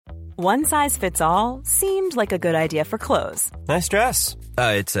One size fits all seemed like a good idea for clothes. Nice dress.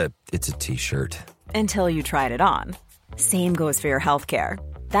 It's a t-shirt. Until you tried it on. Same goes for your healthcare.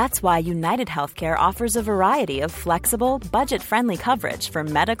 That's why United Healthcare offers a variety of flexible, budget-friendly coverage for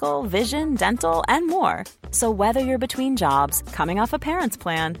medical, vision, dental, and more. So whether you're between jobs, coming off a parent's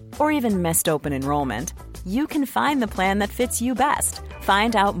plan, or even missed open enrollment, you can find the plan that fits you best.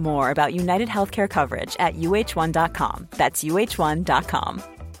 Find out more about United Healthcare coverage at uh1.com. That's uh1.com.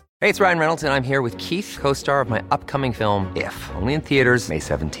 Hey, it's Ryan Reynolds, and I'm here with Keith, co-star of my upcoming film, If, only in theaters May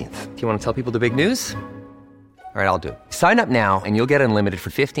 17th. Do you want to tell people the big news? All right, I'll do it. Sign up now and you'll get unlimited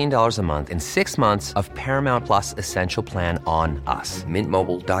for $15 a month and 6 months of Paramount Plus Essential Plan on us.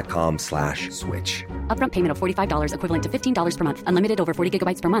 MintMobile.com/switch. Upfront payment of $45 equivalent to $15 per month. Unlimited over 40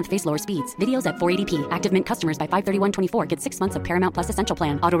 gigabytes per month. Face lower speeds. Videos at 480p. Active Mint customers by 531.24 get 6 months of Paramount Plus Essential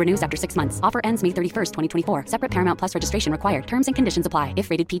Plan. Auto renews after 6 months. Offer ends May 31st, 2024. Separate Paramount Plus registration required. Terms and conditions apply if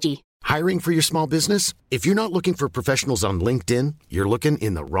rated PG. Hiring for your small business? If you're not looking for professionals on LinkedIn, you're looking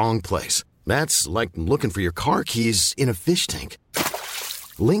in the wrong place. That's like looking for your car keys in a fish tank.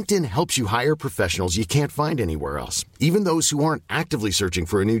 LinkedIn helps you hire professionals you can't find anywhere else, even those who aren't actively searching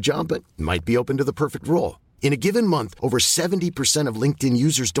for a new job but might be open to the perfect role. In a given month, over 70% of LinkedIn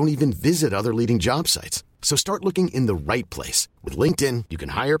users don't even visit other leading job sites. So start looking in the right place. With LinkedIn, you can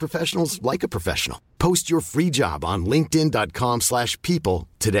hire professionals like a professional. Post your free job on linkedin.com/people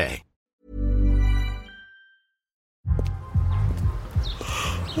today.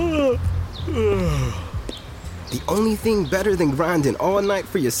 The only thing better than grinding all night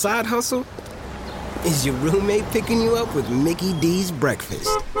for your side hustle is your roommate picking you up with Mickey D's breakfast.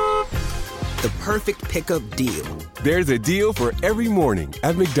 The perfect pickup deal. There's a deal for every morning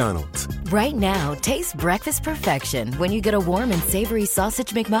at McDonald's. Right now, taste breakfast perfection when you get a warm and savory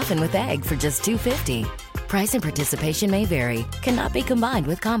sausage McMuffin with egg for just $2.50. Price and participation may vary. Cannot be combined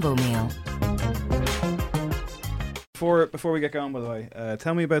with combo meal. Before we get going, by the way,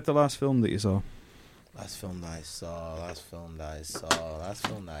 tell me about the last film that you saw. Last film that I saw.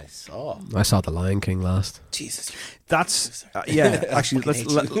 I saw The Lion King last. Jesus. That's actually,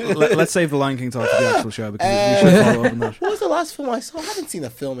 let's save The Lion King talk for the actual show because we should follow up on that. What was the last film I saw? I haven't seen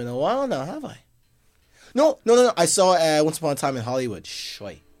a film in a while now, have I? No. I saw Once Upon a Time in Hollywood.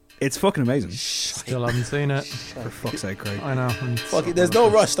 It's fucking amazing. Still haven't seen it. For fuck's sake, Craig. I know. Fuck it, there's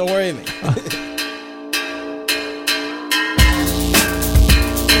no rush. Don't worry, mate.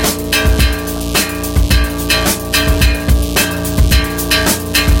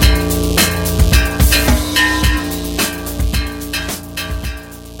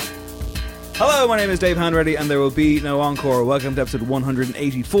 Hello, my name is Dave Hanready, and there will be no encore. Welcome to episode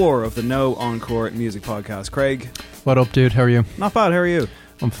 184 of the No Encore Music Podcast. Craig, what up, dude? How are you? Not bad. How are you?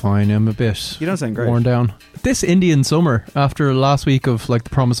 I'm fine. I'm a bit. You don't sound great. Worn down. This Indian summer, after last week of like the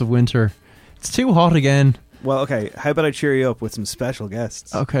promise of winter, it's too hot again. Well, okay, how about I cheer you up with some special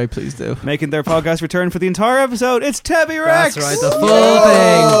guests? Okay, please do. Making their podcast return for the entire episode, it's Tebby Rex! That's right, the full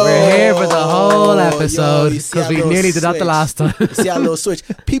thing. We're here for the whole episode, because we nearly did that the last time. You see our little switch.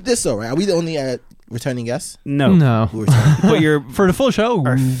 Peep this though, right? Are we the only returning guests? No. But you're for the full show.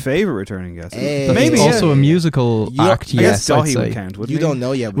 Our favourite returning guest. Hey. Maybe also a musical act, yes, I'd Dahi say. would count, wouldn't You he? don't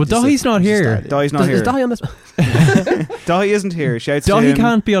know yet. Well, Dahi's not here. Dahi's not here. Is Dahi on this? Dahi isn't here. Shouts to him. Dahi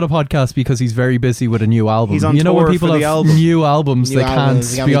can't be on a podcast because he's very busy with a new album. He's on you know tour when people for the have album. new albums, they can't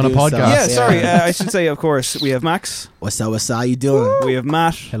be on a podcast. Yeah, sorry. I should say, of course, we have Max. What's up? How you doing? We have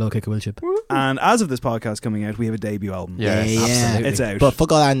Matt. Hello, Kicker Wilship. And as of this podcast coming out, we have a debut album. Yeah. Absolutely. It's out. But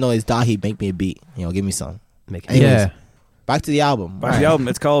fuck all I know is Dahi make me a beat. Give me some. Anyways, yeah. Back to the album. Back to the album.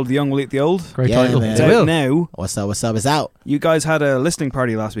 It's called The Young Will Eat the Old. Great title. Man. It's out now. What's up? It's out. You guys had a listening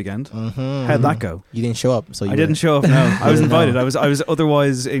party last weekend. How'd that go? You didn't show up. So I didn't show up, no. I was invited. I was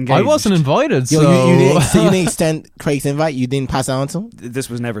otherwise engaged. I wasn't invited, so... You didn't extend Craig's invite? You didn't pass it on to him? This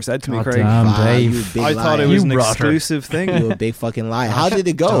was never said to me, Oh, Craig. damn, Dave. You I thought it was an exclusive thing. You a big fucking liar. How did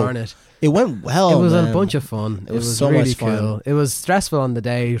it go? Darn it. It went well. It was man. a bunch of fun. It was so really much fun. cool. It was stressful on the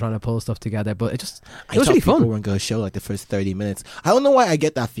day trying to pull stuff together, but it was really people fun. weren't going to show like the first 30 minutes. I don't know why I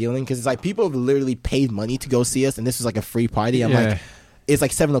get that feeling because it's like people have literally paid money to go see us, and this was like a free party. I'm like, it's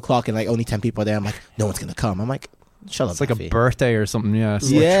like 7 o'clock and like only 10 people are there. I'm like, no one's going to come. I'm like, shut up. It's like a birthday or something, yeah.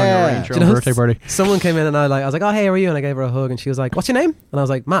 It's Yeah. like trying to arrange your own birthday party. Someone came in and I was like, oh, hey, how are you? And I gave her a hug and she was like, what's your name? And I was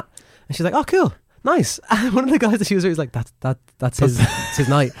like, Matt. And she's like, oh, cool. nice. And one of the guys that she was with was like, that's his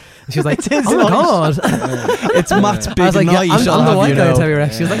night. And she was like, his oh my God. It's Matt's big I was like, night. yeah, I'm I'll the have white you guy know. to tell you,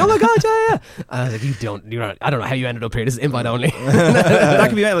 Rex. She was like, oh my God, yeah. And I was like, I don't know how you ended up here. This is invite only. That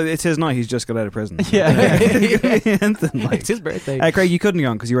could be like, it's his night. He's just got out of prison. Yeah. It's his birthday. Craig, you couldn't have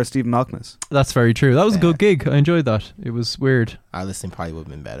gone because you were at Stephen Malcolm's. That's very true. That was a good gig. I enjoyed that. It was weird. Our listening party would have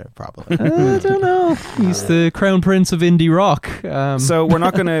been better, probably. I don't know. He's the crown prince of indie rock. So we're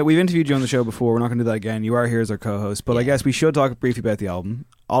not going to... We've interviewed you on the show before. We're not going to do that again. You are here as our co-host. But I guess we should talk briefly about the album.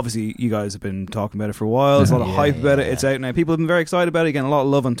 Obviously, you guys have been talking about it for a while. There's a lot of hype about it. It's out now. People have been very excited about it. Getting a lot of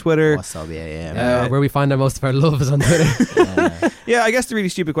love on Twitter. What's up? Yeah. Where we find out most of our love is on Twitter. Yeah, I guess the really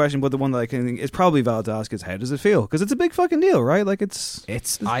stupid question, but the one that I can think is probably valid to ask is, how does it feel? Because it's a big fucking deal, right? Like I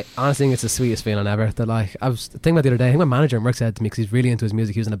honestly think it's the sweetest feeling ever. That like, I was thinking about the other day. I think my manager at work said to me, because he's really into his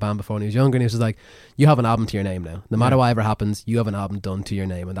music. He was in a band before when he was younger, and he was just like, "You have an album to your name now. No matter whatever happens, you have an album done to your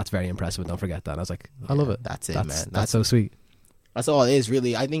name, and that's very impressive. And don't forget that." And I was like, "I love it. That's it, man. That's so sweet." That's all it is,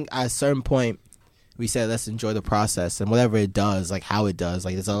 really. I think at a certain point, we said, let's enjoy the process, and whatever it does, like how it does,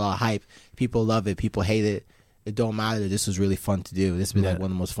 like there's a lot of hype. People love it. People hate it. It don't matter. This was really fun to do. This has been like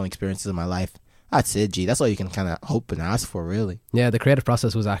one of the most fun experiences of my life. That's it, G. That's all you can kind of hope and ask for, really. Yeah, the creative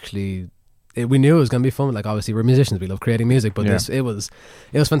process was actually... we knew it was going to be fun. Like, obviously, we're musicians. We love creating music. But it was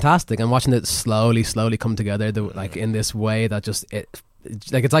fantastic. And watching it slowly come together, like in this way that just...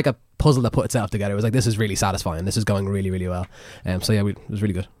 it's like a puzzle that put itself together. It was like, this is really satisfying. This is going really, really well. So yeah, it was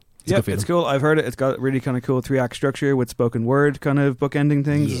really good. It's cool. I've heard it. It's got really kind of cool 3-act structure with spoken word kind of bookending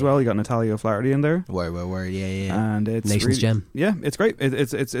things as well. You got Natalia O'Flaherty in there. Word. Yeah. And it's Nation's gem. Yeah, it's great.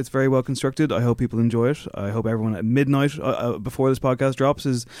 It's very well constructed. I hope people enjoy it. I hope everyone at midnight before this podcast drops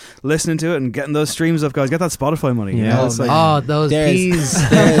is listening to it and getting those streams up, guys. Get that Spotify money. Yeah. Those peas.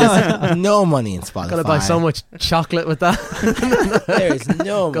 There's no money in Spotify. Gotta buy so much chocolate with that. There's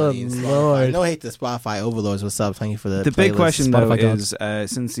no money in Spotify. Lord. No hate to Spotify overlords. What's up? Thank you for the big question though Spotify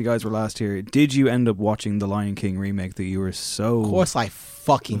is since you guys were last here, did you end up watching the Lion King remake that you were so of course I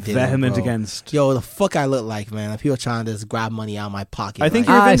fucking did vehement bro. against? Yo, the fuck I look like, man. People trying to just grab money out of my pocket. I think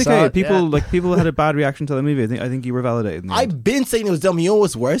like, you're vindicated. People had a bad reaction to the movie. I think you were validated. I've been saying it was dumb. You know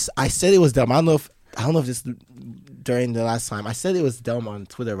what's worse? I said it was dumb. I don't know if this during the last time I said it was dumb on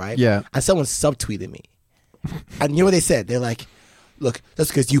Twitter, right? Yeah. And someone subtweeted me, and you know what they said? They're like, look, that's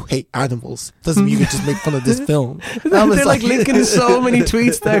because you hate animals. Doesn't mean you can just make fun of this film. They're like linking so many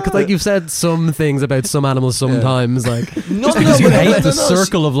tweets there because like you've said some things about some animals sometimes. Like just because you hate the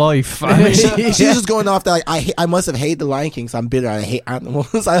circle of life. I mean, she's just going off that like I must have hated the Lion King, so I'm bitter. I hate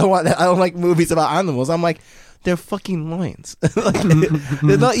animals. I don't like movies about animals. I'm like, they're fucking lions. Like,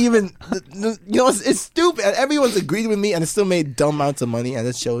 they're not even. You know, it's stupid. And everyone's agreed with me, and it still made dumb amounts of money, and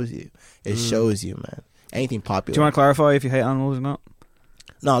it shows you. It shows you, man. Anything popular. Do you want to clarify if you hate animals or not?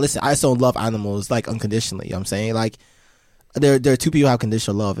 No, listen, I just don't love animals like unconditionally. You know what I'm saying? Like there are two people who have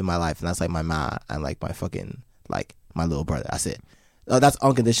conditional love in my life, and that's like my ma and like my fucking like my little brother. That's it. That's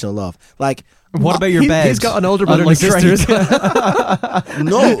unconditional love. Like, what about your bed? He's got an older brother and sisters.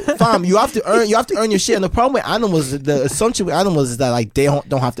 No, fam, you have to earn your shit. And the problem with animals, the assumption with animals is that like they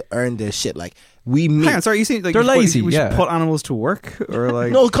don't have to earn their shit. Like we meet. Hang on, sorry, you seem like they're lazy. We should put animals to work, or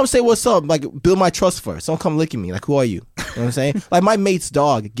like no, come say what's up. Like build my trust first. Don't come licking me. Like who are you? You know what I'm saying? Like my mate's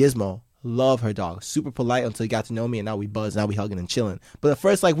dog, Gizmo. Love her dog. Super polite until he got to know me, and now we buzz. Now we hugging and chilling. But the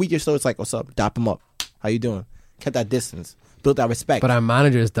first like week or so, it's like, what's up? Dap him up. How you doing? Kept that distance. Built that respect. But our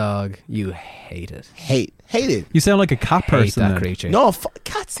manager's dog, you hate it. Hate it. You sound like a cat person. That creature. No,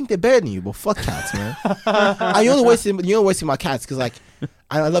 cats think they're better than you, but fuck cats, man. You only wasting my cats because like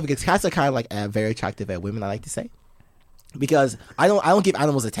I love it because cats are kind of like very attractive at women. I like to say because I don't give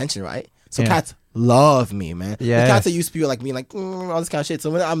animals attention, right? So cats love me, man. Yeah. The cats are used to people like me, like all this kind of shit.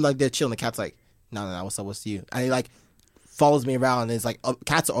 So when I'm like they're chilling, the cat's like, no, what's up, what's to you? And he like follows me around, and it's like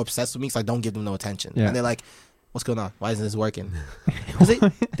cats are obsessed with me, so I don't give them no attention. Yeah. And they're like, what's going on? Why isn't this working? Because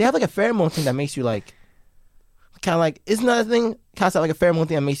they have like a pheromone thing that makes you like kind of like, isn't that a thing? Cats have like a pheromone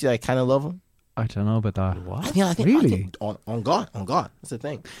thing that makes you like kind of love them. I don't know about that. What? Yeah, I think Really? On God, that's the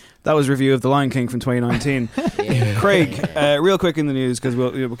thing. That was a review of The Lion King from 2019. Craig, real quick in the news because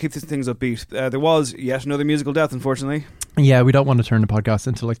we'll keep these things upbeat. There was yet another musical death, unfortunately. Yeah, we don't want to turn the podcast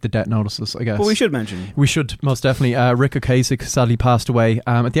into like the death notices, I guess. But we should mention. We should, most definitely. Rick Ocasek sadly passed away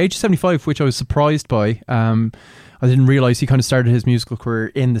at the age of 75, which I was surprised by. I didn't realise he kind of started his musical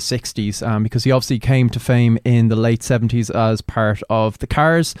career in the 60s because he obviously came to fame in the late 70s as part of the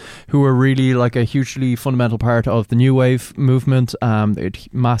Cars, who were really like a hugely fundamental part of the new wave movement. They had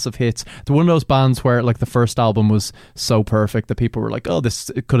massive hits. They're one of those bands where like the first album was so perfect that people were like, oh, this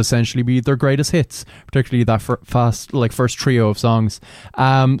could essentially be their greatest hits, particularly that first trio of songs.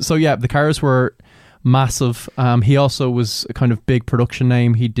 So yeah, the Cars were massive. He also was a kind of big production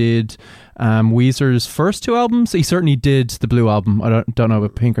name. He did Weezer's first 2 albums. He certainly did the Blue album. I don't know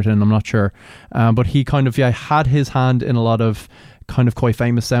about Pinkerton, I'm not sure. But he kind of had his hand in a lot of kind of quite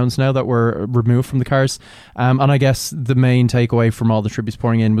famous sounds now that were removed from the Cars. And I guess the main takeaway from all the tributes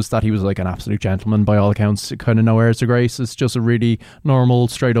pouring in was that he was like an absolute gentleman by all accounts. Kind of no airs to grace. It's just a really normal,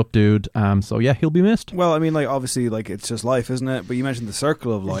 straight up dude. So yeah, he'll be missed. Well, I mean, like, obviously, like, it's just life, isn't it? But you mentioned the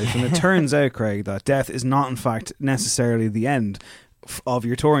circle of life, and it turns out, Craig, that death is not in fact necessarily the end of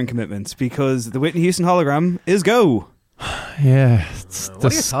your touring commitments, because the Whitney Houston hologram is go. Yeah, it's what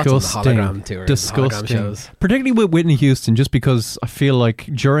are your thoughts on the hologram tour, disgusting. hologram shows? Particularly with Whitney Houston, just because I feel like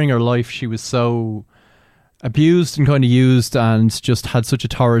during her life she was so abused and kind of used and just had such a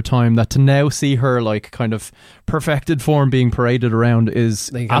torrid time that to now see her like kind of perfected form being paraded around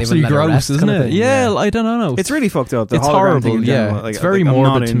is absolutely gross, isn't it? Yeah, I don't know. It's really fucked up. It's horrible. Yeah, it's very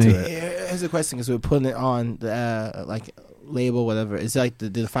morbid to me. Here's the question: because we're putting it on the like label, whatever. Is it like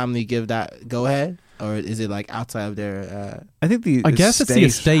did the family give that go ahead? Or is it like outside of their... I think I guess it's the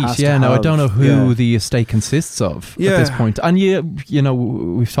estate, yeah. No, I don't know who the estate consists of at this point. And you know,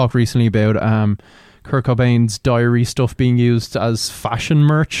 we've talked recently about Kurt Cobain's diary stuff being used as fashion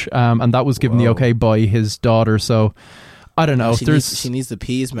merch, and that was given the okay by his daughter, so... I don't know. She needs the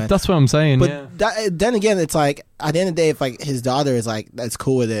peas, man. That's what I'm saying, but then again, it's like, at the end of the day, if like his daughter is like, that's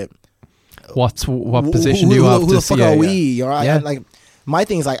cool with it... What position do you have to see? Who the fuck are we? You know, yeah. Like... My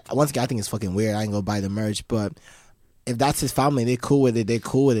thing is like, once again, I think it's fucking weird. I ain't gonna buy the merch, but if that's his family, they're cool with it. They're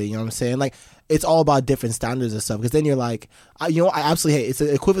cool with it. You know what I'm saying? Like, it's all about different standards and stuff. Because then you're like, you know, I absolutely hate. It's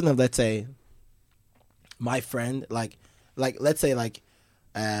the equivalent of, let's say, my friend, like let's say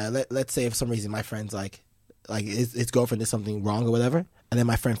let's say for some reason my friend's like his girlfriend did something wrong or whatever, and then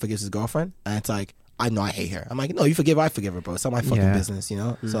my friend forgives his girlfriend, and it's like, I know I hate her. I'm like, no, you forgive her, I forgive her, bro. It's not my fucking business, you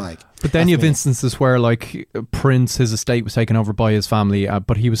know? So like... But then you have instances where like Prince, his estate was taken over by his family,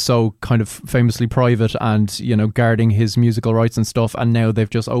 but he was so kind of famously private and, you know, guarding his musical rights and stuff, and now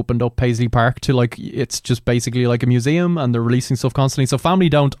they've just opened up Paisley Park to like, it's just basically like a museum, and they're releasing stuff constantly. So family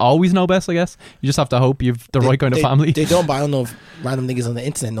don't always know best, I guess. You just have to hope you've the right kind of family. They don't, but I don't know if random niggas on the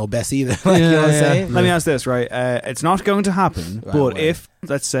internet know best either. Like, you know what I'm saying? Let me ask this, right? It's not going to happen, but if,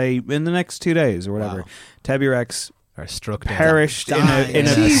 let's say, in the next 2 days or whatever... Tebby Rex perished in a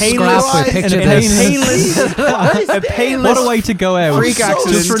painless what a way to go out. Freak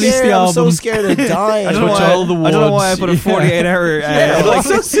accident. Just release the album. I'm so scared of dying. I don't know why I put a 48-hour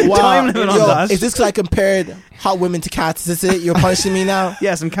time limit on that. Is this because I compared hot women to cats? Is this it? You're punishing me now?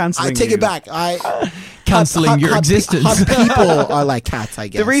 Yes, I'm cancelling I take you. It back. Cancelling your existence. Hot people are like cats, I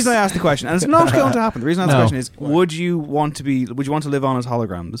guess. The reason I asked the question, and it's not going to happen, the reason I asked the question is, would you want to live on as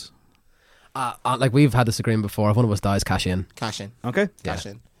holograms? Like we've had this agreement before. If one of us dies, cash in. Okay. Cash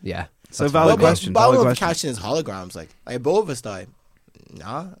in. Yeah. So valid question. But I would cash in as holograms. Like both of us die.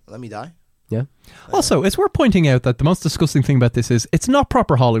 Nah, let me die. Yeah. Also, it's worth pointing out that the most disgusting thing about this is it's not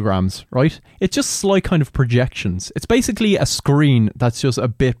proper holograms, right? It's just slight kind of projections. It's basically a screen that's just a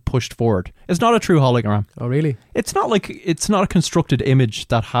bit pushed forward. It's not a true hologram. Oh, really? It's not a constructed image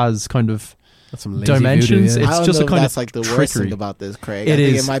that has kind of That's some lazy dimensions. voodoo, yeah. It's just a kind that's of like the trickery. worst thing about this, Craig. It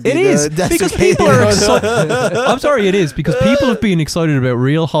is. It is because people are excited. I'm sorry, it is because people have been excited about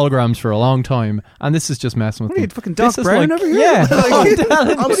real holograms for a long time, and this is just messing with them. Fucking Doc Brown over here? Yeah.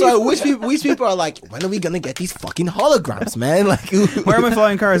 I'm sorry. Which people are like, when are we gonna get these fucking holograms, man? Like, where are my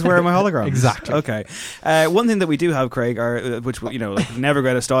flying cars? Where are my holograms? Exactly. Okay. One thing that we do have, Craig, are which like never go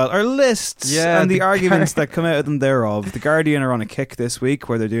out of style, are lists and the arguments that come out of them thereof. The Guardian are on a kick this week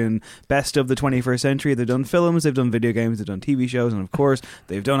where they're doing best of the 21st century. They've done films, they've done video games, they've done TV shows, and of course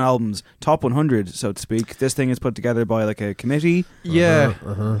they've done albums. Top 100, so to speak. This thing is put together by like a committee. Yeah.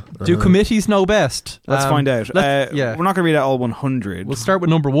 Do committees know best? Let's find out. We're not going to read out all 100. We'll start with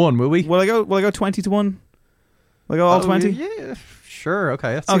number 1, will we? Will I go 20 to 1? Will I go all 20? Yeah. Sure,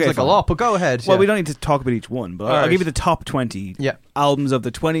 okay. That seems like a lot, but go ahead. Well, we don't need to talk about each one, but I'll give you the top 20 Yeah. albums of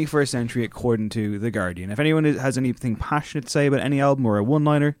the 21st century according to The Guardian. If anyone has anything passionate to say about any album or a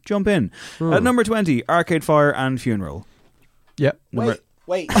one-liner, jump in. At number 20, Arcade Fire and Funeral. Yeah. Wait.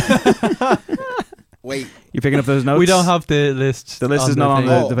 Wait. You picking up those notes? We don't have the list. The list is not on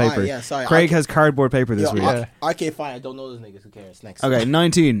the paper. Right, yeah, sorry. Craig has cardboard paper this week. Arcade Fire, I don't know those niggas. Who cares? Next. Okay,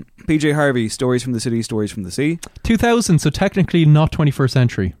 19, PJ Harvey, Stories from the City, Stories from the Sea. 2000, so technically not 21st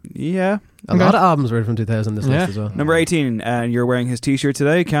century. Yeah. A lot of albums were from 2000 this list as well. Number 18, and you're wearing his t-shirt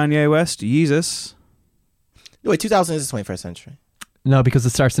today, Kanye West, Yeezus. Wait, 2000 is the 21st century. No, because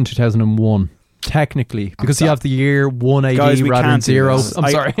it starts in 2001. Technically, because you have the year 180 rather than zeros.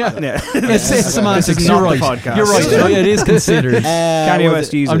 I'm sorry. It's semantics. You're right. You're right. It is considered. Kanye West,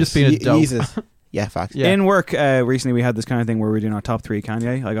 Jesus. I'm just being a dope. Jesus. Yeah, facts. Yeah. In work, recently we had this kind of thing where we're doing our top 3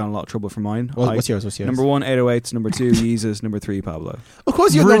 Kanye. I got in a lot of trouble for mine. What's yours? Number 1, 808s. Number 2, Yeezus. Number 3, Pablo. Of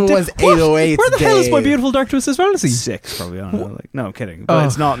course, your number one's 808. Where the hell is My Beautiful Dark Twisted Fantasy? 6, probably. I don't know. No, I'm kidding. But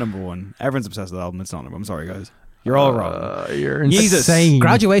it's not number 1. Everyone's obsessed with the album. It's not number 1. I'm sorry, guys. You're all wrong. You're Yeezus. insane.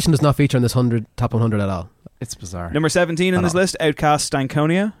 Graduation does not feature in this top 100 at all. It's bizarre. Number 17 in this list, Outkast,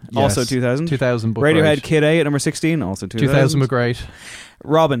 Stankonia, also 2000. 2000, but Radiohead, great. Kid A at number 16, also 2000. 2000 were great.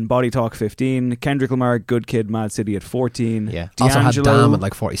 Robin, Body Talk 15. Kendrick Lamar, Good Kid, Mad City at 14. Yeah. Also had D'Angelo, Damn at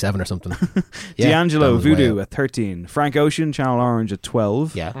like 47 or something. D'Angelo, Damn was way Voodoo up. at 13. Frank Ocean, Channel Orange at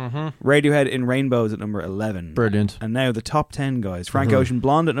 12. Yeah. Radiohead, In Rainbows at number 11. Brilliant. And now the top 10 guys. Frank Ocean,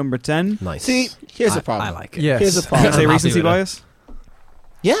 Blonde at number 10. Nice. See, here's the problem. I like it. Yes. Here's the Can I problem. say I'm happy recency with it. bias?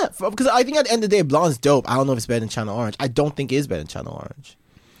 Yeah, because I think at the end of the day, Blonde's dope. I don't know if it's better than Channel Orange. I don't think it is better than Channel Orange.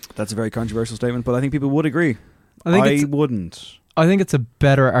 That's a very controversial statement, but I think people would agree. I think it's wouldn't. I think it's a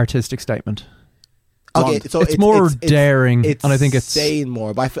better artistic statement. Okay, Blonde. so It's more daring, it's and I think it's saying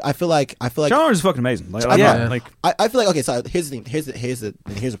more. But I feel like Channel Orange is fucking amazing. Like, Yeah. like I feel like okay. So here's the thing. Here's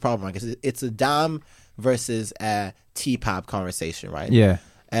the problem, right? Because it's a Dam versus T-Pop conversation, right? yeah.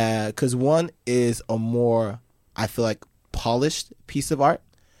 Because one is a more, I feel like, polished piece of art,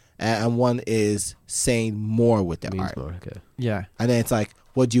 and one is saying more with their art. More, okay. Yeah. And then it's like,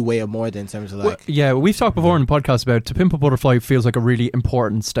 what do you weigh it more than in terms of like? Yeah, we've talked before in the podcast about To Pimp a Butterfly feels like a really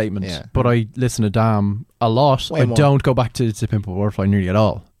important statement, Yeah. but I listen to Damn a lot. Way I more. don't go back to Pimp a Butterfly nearly at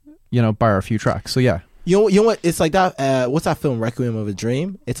all, bar a few tracks. So yeah. You know what? It's like that. What's that film, Requiem of a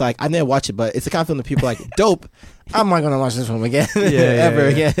Dream? It's like I never watch it, but it's the kind of film that people are like dope. I'm not gonna watch this film again, ever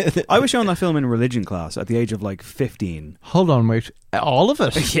again. I was shown that film in religion class at the age of like 15. Hold on, wait. All of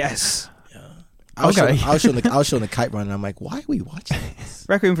it? Yes. I was Okay. showing the Kite Run, and I'm like, why are we watching this?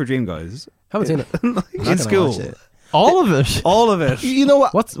 Requiem for a Dream, guys. Haven't seen it. I'm not In gonna school. watch it. All of it? All of it. You know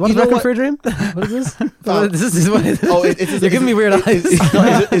what? What's you Requiem know what? for a Dream? What is this? Oh, this is what it's you're giving me weird eyes.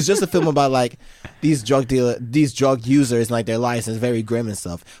 It's just a film about like these drug users and like their lives, and it's very grim and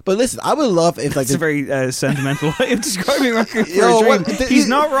stuff. But listen, I would love if like It's a very sentimental way of describing Requiem for Yo, a Dream. what- He's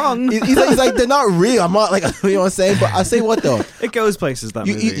not wrong. he's like they're not real. I'm not like you know what I'm saying. But I say what though. It goes places, that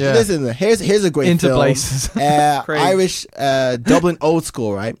movie. Yeah. Listen, here's a great Into film. places. Craig. Irish Dublin Old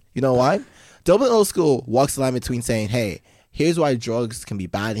School, right? You know why? Dublin Old School walks the line between saying, hey, here's why drugs can be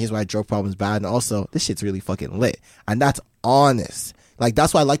bad, and here's why drug problems bad, and also this shit's really fucking lit. And that's honest. Like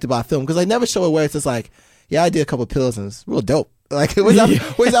that's what I liked about film, because I never show it where it's just like, yeah, I did a couple pills and it's real dope. Like where's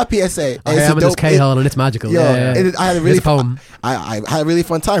that PSA? Okay, I'm in this K-hole and it's magical. Yo, yeah. I had a Here's really a poem. I had a really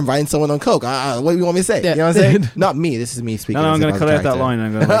fun time writing someone on coke. What do you want me to say? Yeah. You know what I'm saying? Not me. This is me speaking. No, I'm as going if to I was cut a out that character. line.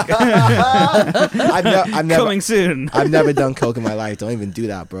 I'm going like, I've never, coming soon. I've never done coke in my life. Don't even do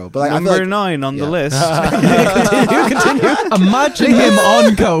that, bro. But like, I feel Number like, 9 on the Yeah. list. Continue. Imagine him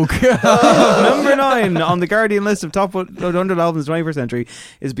on coke. Number 9 on the Guardian list of top 100 albums of the 21st century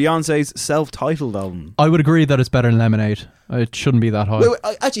is Beyonce's self-titled album. I would agree that it's better than Lemonade. It shouldn't be that high. wait,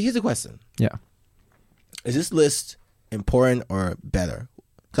 actually, here's a question. Yeah. Is this list important or better?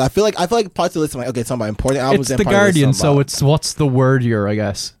 Because I feel like parts of the list are like, okay, it's talking about important albums. It's and the part of the list Guardian, is talking so about- it's what's the wordier, I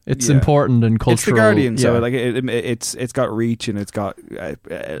guess. It's Yeah. important and cultural. It's the Guardian, so yeah. like it's got reach and it's got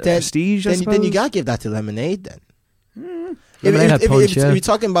prestige. I Then suppose. you gotta give that to Lemonade. Then Lemonade had punch, if yeah. you're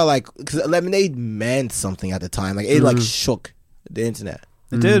talking about like, because Lemonade meant something at the time, like it like shook the internet.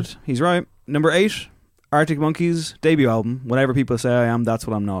 It did. He's right. Number 8, Arctic Monkeys debut album. Whenever people say I am, that's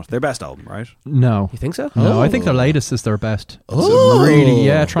what I'm not. Their best album, right? No. You think so? No, I think their latest is their best. It's Oh. really,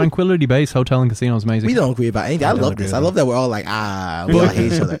 yeah, Tranquility Base, Hotel and Casino is amazing. We don't agree about anything. I don't love agree this. with I that. love that we're all like, we all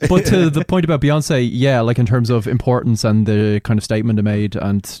hate each other. But to the point about Beyonce, yeah, like in terms of importance and the kind of statement it made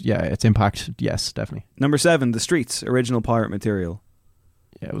and yeah, its impact, yes, definitely. Number 7, The Streets, original pirate material.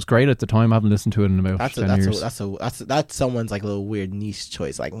 Yeah, it was great at the time. I haven't listened to it in about 10 years. That's someone's like a little weird niche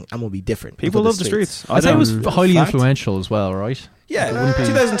choice. Like I'm gonna be different. People For love The Streets. I'd say it was highly Fact. influential as well, right? Yeah, wouldn't be-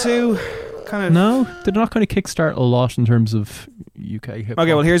 2002, kind of. No, did it not kind of kickstart a lot in terms of UK hip hop?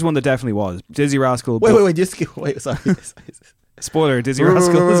 Okay, well, here's one that definitely was. Dizzy Rascal. Wait, just wait. Sorry. Spoiler, Dizzy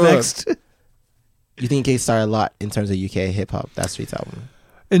Rascal is next. You think it started a lot in terms of UK hip hop? That Streets album.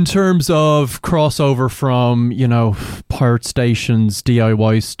 In terms of crossover from, pirate stations,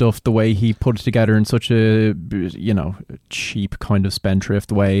 DIY stuff, the way he put it together in such a, cheap kind of spendthrift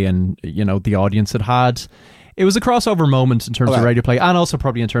way, and, the audience it had. It was a crossover moment in terms of radio play, and also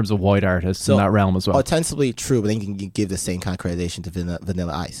probably in terms of wide artists in that realm as well. Ostensibly true, but then you can give the same kind of accreditation to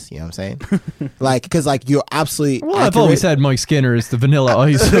Vanilla Ice. You know what I'm saying? because you're absolutely. Well, I've always said Mike Skinner is the Vanilla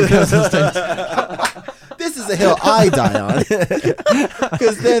Ice. This is a hill I die on.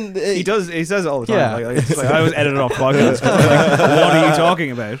 Because then He says it all the time. Yeah. Like, I always edit it off podcasts. Like, what are you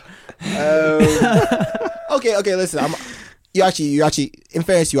talking about? Okay. Listen, you actually. In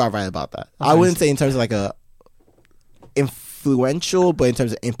fairness, you are right about that. I wouldn't say in terms of like a influential, but in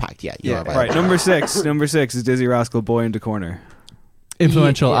terms of impact, you are right. Right. Number six is Dizzy Rascal, Boy in the Corner.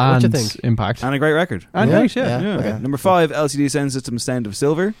 Influential and impact, and a great record. And great, Okay. Number 5, LCD Sound System, Sound of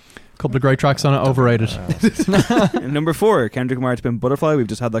Silver. Couple of great tracks on it, overrated. And number 4, Kendrick Lamar's Pimp Butterfly. We've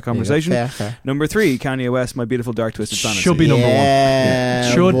just had that conversation. Fair. Number 3, Kanye West, My Beautiful Dark Twisted Fantasy. Should be number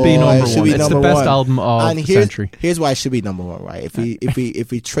one. Should be number one. It's the best album of the century. Here's why it should be number one, right?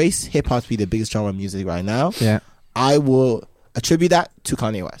 If we trace hip hop to be the biggest genre of music right now, I will attribute that to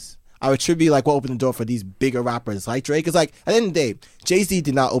Kanye West. I would attribute like what opened the door for these bigger rappers like Drake. Because like at the end of the day, Jay-Z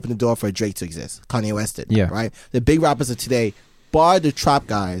did not open the door for Drake to exist. Kanye West did. Yeah. Right? The big rappers of today, bar the trap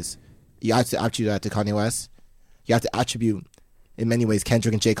guys, you have to attribute that to Kanye West. You have to attribute, in many ways,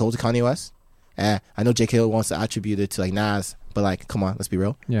 Kendrick and J. Cole to Kanye West. I know J. Cole wants to attribute it to like Nas, but like, come on, let's be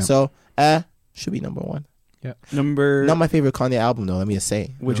real. Yeah. So, should be number one. Yeah. Not my favorite Kanye album though. Let me just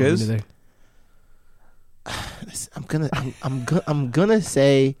say, which is. I'm gonna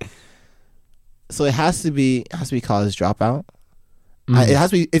say. So it has to be College Dropout. It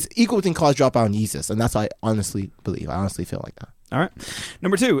has to be. It's equal between College Dropout and Yeezus, and that's what I honestly believe. I honestly feel like that. All right.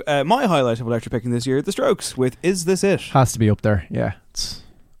 Number 2, my highlight of electro picking this year, The Strokes with Is This It? Has to be up there. Yeah, it's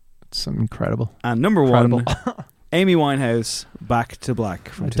incredible. And number 1, Amy Winehouse, Back to Black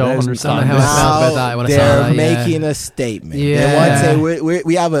from I don't understand how I felt about that when I saw that. They're making a statement. Yeah. They want to say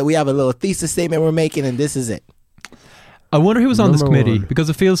we have a little thesis statement we're making, and this is it. I wonder who was on this Number committee, one. because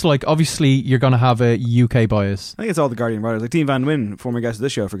it feels like obviously you're going to have a UK bias. I think it's all the Guardian writers. Like Dean Van Wyn, former guest of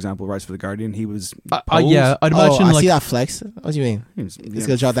this show, for example, writes for the Guardian. He was yeah, I'd imagine I like see that flex. What do you mean? He's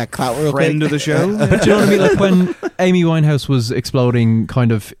gonna drop that clout real quick. friend of the show. But you know what I mean? Like when Amy Winehouse was exploding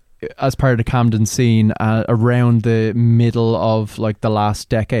kind of as part of the Camden scene around the middle of like the last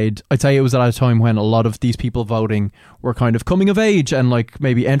decade, I'd say it was at a time when a lot of these people voting were kind of coming of age and like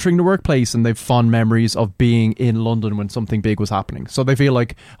maybe entering the workplace, and they've fond memories of being in London when something big was happening. So they feel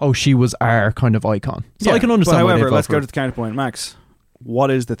like, oh, she was our kind of icon. So I can understand. But why however, they let's vote go for to the counterpoint. Max,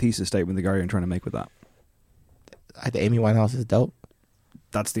 what is the thesis statement the Guardian trying to make with that? I think Amy Winehouse is dope.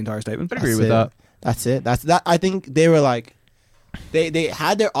 That's the entire statement. I agree with that. That's it. That's that. I think they were like, they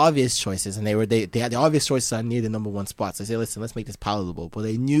had their obvious choices, and they had the obvious choices that near the number one spots. They say, listen, let's make this palatable. But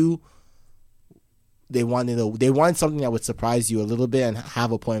they knew they wanted something that would surprise you a little bit and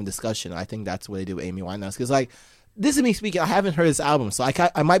have a point of discussion. I think that's what they do with Amy Winehouse. Because like, this is me speaking. I haven't heard this album, so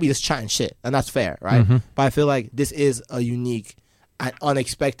I might be just chatting shit, and that's fair, right? Mm-hmm. But I feel like this is a unique and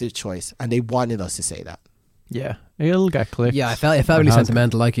unexpected choice, and they wanted us to say that. Yeah, it'll get clicked. Yeah, it felt really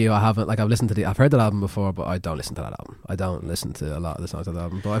sentimental. Like you, I've heard that album before, but I don't listen to that album. I don't listen to a lot of the songs of that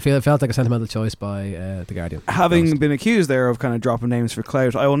album. But it felt like a sentimental choice by The Guardian. Having been accused there of kind of dropping names for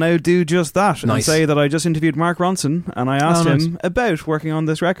clout, I will now do just that and say that I just interviewed Mark Ronson, and I asked him about working on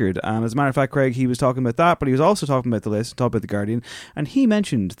this record. And as a matter of fact, Craig, he was talking about that, but he was also talking about the list, talking about The Guardian, and he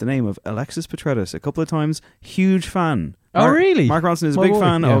mentioned the name of Alexis Petridis a couple of times. Huge fan. Really? Mark Ronson is a big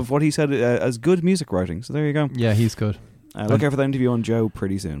fan of what he said as good music writing. So there you go. Yeah, he's good. Look out for that interview on Joe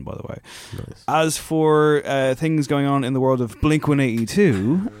pretty soon, by the way. Nice. As for things going on in the world of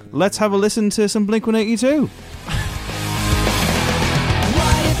Blink-182, let's have a listen to some Blink-182. What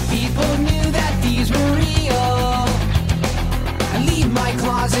if people knew that these were real? I leave my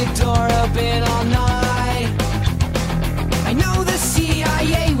closet door open all night. I know the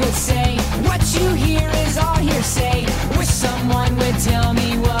CIA would say what you hear is all hearsay. Wish someone would tell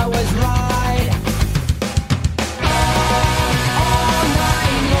me what was right. All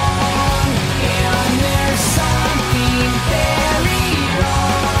night long, and there's something very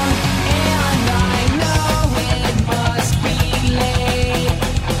wrong, and I know it must be late.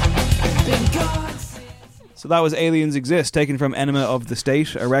 Been gone since. So that was Aliens Exist, taken from Enema of the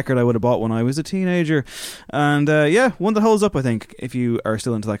State, a record I would have bought when I was a teenager. And one that holds up, I think, if you are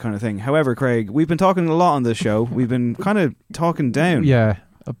still into that kind of thing. However, Craig, we've been talking a lot on this show. We've been kind of talking down. Yeah,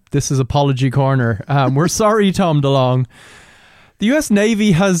 this is Apology Corner. We're sorry, Tom DeLonge. The US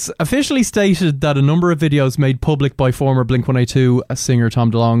Navy has officially stated that a number of videos made public by former Blink-182 singer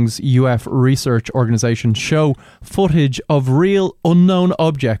Tom DeLonge's UF research organisation show footage of real unknown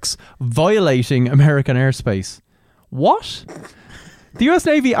objects violating American airspace. What? The US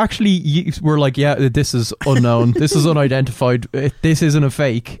Navy actually were like, yeah, this is unknown, this is unidentified, this isn't a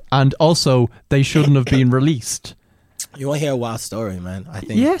fake, and also they shouldn't have been released. You want to hear a wild story, man? I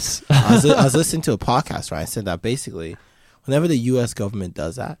think. Yes. I was listening to a podcast, right? I said that basically, whenever the U.S. government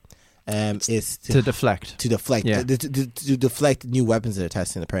does that, is to deflect. To deflect new weapons that they're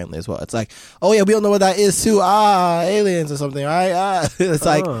testing apparently as well. It's like, oh yeah, we don't know what that is too. Aliens or something, right? It's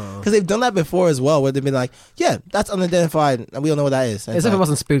like, because they've done that before as well, where they've been like, yeah, that's unidentified and we don't know what that is. As if it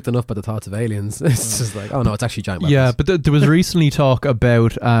wasn't spooked enough by the thoughts of aliens. It's just like, oh no, it's actually giant weapons. Yeah, but there was recently talk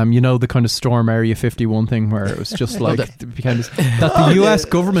about, the kind of Storm Area 51 thing where it was just like, that the US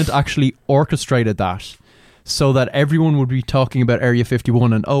government actually orchestrated that. So that everyone would be talking about Area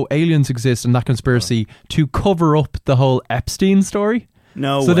 51 and aliens exist and that conspiracy to cover up the whole Epstein story.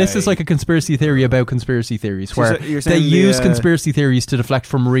 No So way. this is like a conspiracy theory about conspiracy theories, where you're they saying use conspiracy theories to deflect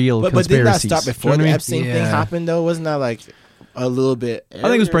from real But conspiracies. didn't that start before the Do you know what I mean? Epstein thing happened though? Wasn't that like a little bit? I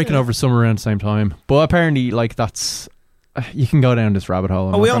think it was breaking over somewhere around the same time. But apparently, like, that's... You can go down this rabbit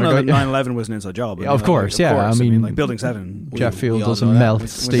hole. We all know that 9/11 was an inside job. Of course. I mean, like Building 7. Jet fuel we all doesn't know that. melt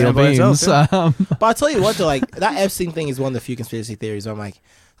steel beams. But I'll tell you what though, like that Epstein thing is one of the few conspiracy theories where I'm like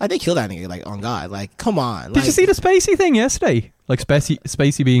they killed that nigga, like, on God. Like, come on. Did you see the Spacey thing yesterday? Like,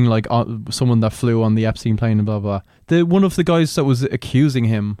 Spacey being like someone that flew on the Epstein plane and blah, blah, blah. One of the guys that was accusing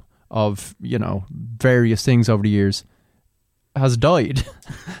him of, various things over the years has died.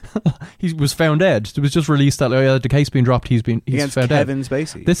 He was found dead. It was just released that the case being dropped. He's against found Kevin dead.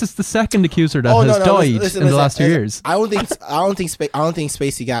 Spacey. This is the second accuser that has died in the last 2 years. I don't think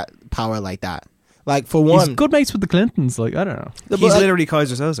Spacey got power like that. Like, for one, he's good mates with the Clintons. Like, I don't know. He's literally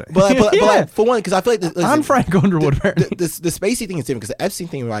Kaiser Soze. But like, for one, because I feel like and Frank Underwood. The Spacey thing is different because the Epstein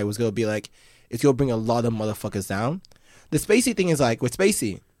thing, right, was gonna be like, it's gonna bring a lot of motherfuckers down. The Spacey thing is like, with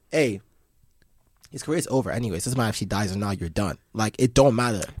Spacey, his career's over anyways. Doesn't matter if she dies or not, you're done. Like, it don't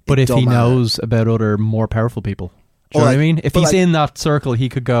matter. But if he knows about other more powerful people, do you know what I mean? If he's in that circle, he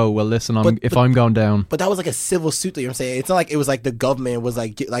could go, well, listen, if I'm going down. But that was like a civil suit, though, you know what I'm saying? It's not like it was like the government was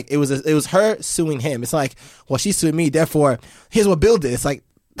like it was her suing him. It's like, well, she sued me, therefore, here's what Bill did. It's like,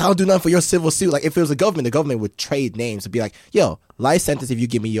 I don't do nothing for your civil suit. Like, if it was the government would trade names and be like, yo, life sentence if you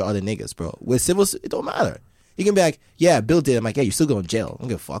give me your other niggas, bro. With civil suit, it don't matter. You can be like, yeah, Bill did it. I'm like, yeah, you're still going to jail. I don't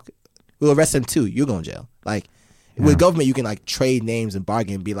give a fuck. We'll arrest him too. You're going to jail. Like, with government, you can like trade names and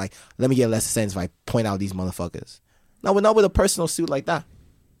bargain and be like, let me get a lesser sentence if I point out these motherfuckers. No, but not with a personal suit like that.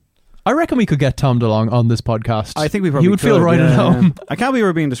 I reckon we could get Tom DeLonge on this podcast. I think we probably He would could, feel right at home. I can't believe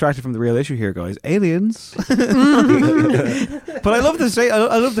we're being distracted from the real issue here, guys. Aliens. But I love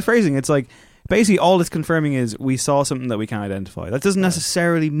the phrasing. It's like, basically all it's confirming is we saw something that we can't identify. That doesn't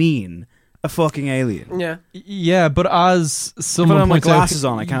necessarily mean a fucking alien. Yeah, but as someone If I have my points out, glasses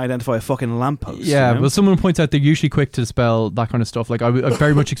on, I can't identify a fucking lamppost. yeah, you know? but someone points out they're usually quick to dispel that kind of stuff. Like, I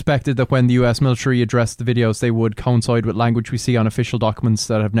very much expected that when the US military addressed the videos, they would coincide with language we see on official documents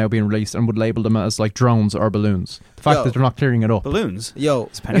that have now been released and would label them as like drones or balloons. The fact that they're not clearing it up. Balloons? Yo.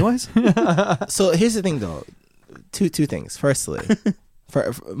 It's Pennywise? So here's the thing, though. Two things. Firstly,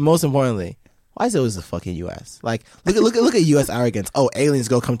 for most importantly, why is it always the fucking U.S.? Like, look at U.S. arrogance. Oh, aliens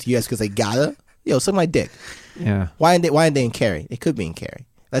go come to U.S. because they gotta. Yo, suck my dick. Yeah. Why aren't they in Cary? They could be in Cary.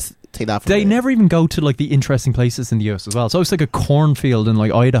 Let's take that. They never even go to like the interesting places in the US as well. It's always like a cornfield in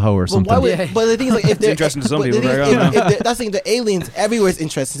like Idaho or something. But the thing is, like, if they're interesting to some people, that's the thing. The aliens everywhere is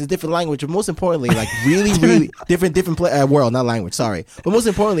interesting. It's a different language, but most importantly, like really different world, not language. Sorry, but most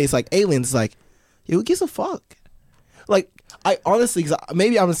importantly, it's like aliens. Like, yo, who gives a fuck? Like, I honestly, cause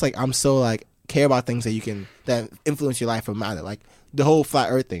maybe I'm just like I'm so like care about things that influence your life or matter. Like the whole flat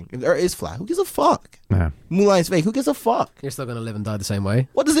Earth thing. If the Earth is flat, who gives a fuck? Yeah. Moonlight's fake. Who gives a fuck? You're still gonna live and die the same way.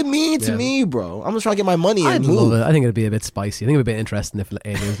 What does it mean to me, bro? I'm just trying to get my money and I'd move. love it. I think it'd be a bit spicy. I think it'd be a bit interesting if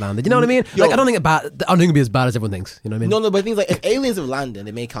aliens landed. You know what I mean? Like, I don't think it'd be as bad as everyone thinks. You know what I mean? No, but things like if aliens have landed and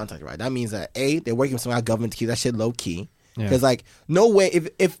they made contact, right? That means that they're working with some kind of government to keep that shit low key. Because like no way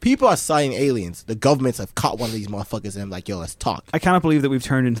if people are signing aliens, the governments have caught one of these motherfuckers and I'm like, yo, let's talk. I cannot believe that we've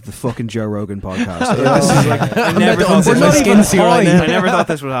turned into the fucking Joe Rogan podcast. This is like, I never thought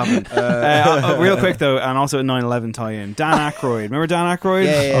this would happen. Real quick though, and also a 9/11 tie-in. Dan Aykroyd, remember Dan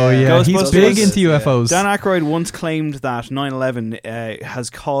Aykroyd? Oh yeah, he's big into UFOs. Dan Aykroyd once claimed that 9/11 has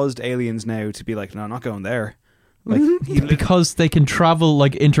caused aliens now to be like, no, I'm not going there. Like because they can travel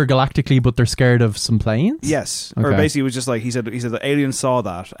like intergalactically, but they're scared of some planes. Yes, okay. Or basically, it was just like he said the aliens saw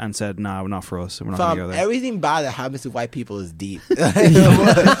that and said, "Nah, not for us. We're not going to go there." Everything bad that happens to white people is deep, but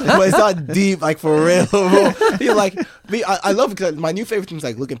it's not deep like for real. You're like me. I love it because my new favorite thing is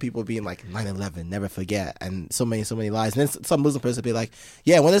like looking at people being like 9/11, never forget, and so many lies. And then some Muslim person will be like,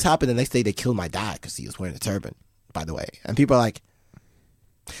 "Yeah, when this happened, the next day they killed my dad because he was wearing a turban." By the way, and people are like,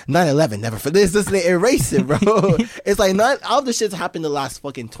 9/11 never for this they erase it, bro. It's like all the shit's happened the last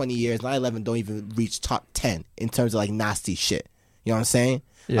fucking 20 years. 9/11 don't even reach top 10 in terms of like nasty shit. You know what I'm saying?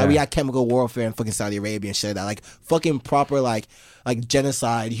 Yeah. Like, we had chemical warfare in fucking Saudi Arabia and shit like that. Like, fucking proper, like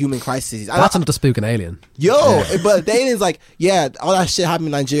genocide, human crises. That's enough to spook an alien. Yo, but the alien's like, yeah, all that shit happened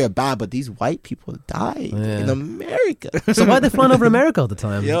in Nigeria bad, but these white people died in America. So why are they flying over America all the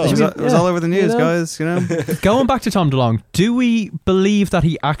time? Yo, it was all over the news, guys, you know? Going back to Tom DeLonge, do we believe that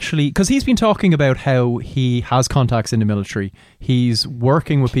he actually... Because he's been talking about how he has contacts in the military. He's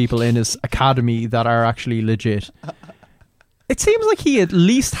working with people in his academy that are actually legit. It seems like he at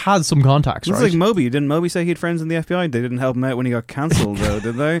least has some contacts, It's right? like Moby. Didn't Moby say he had friends in the FBI? They didn't help him out when he got cancelled, though,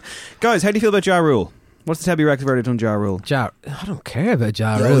 did they? Guys, how do you feel about Ja Rule? What's the Tabby Rex verdict on Ja Rule? I don't care about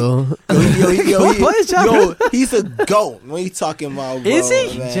Ja Rule. What is Ja Rule? He's a goat. What are you talking about, bro? Is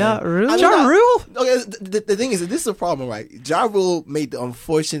he? Man? Ja Rule? I mean, Ja Rule? Okay, the thing is, this is a problem, right? Ja Rule made the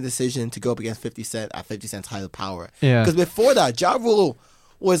unfortunate decision to go up against 50 Cent at 50 Cent's height of power. Yeah. Because before that, Ja Rule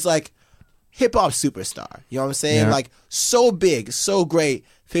was like hip-hop superstar. You know what I'm saying? Yeah. Like, so big, so great.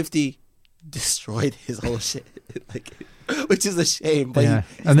 50 destroyed his whole shit. Like, which is a shame. But Yeah.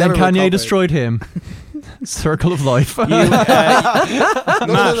 he's And then never Kanye recovered. destroyed him. Circle of life. No.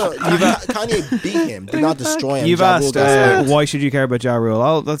 Kanye beat him, did not destroy him. You've Ja Rule asked, got smoked. why should you care about Ja Rule?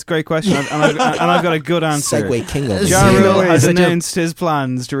 Oh, that's a great question, and I've got a good answer. Segway king of Ja it. Rule has Such a- announced his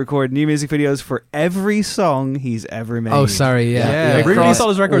plans to record new music videos for every song he's ever made. Oh, sorry, yeah. Yeah, Across- release all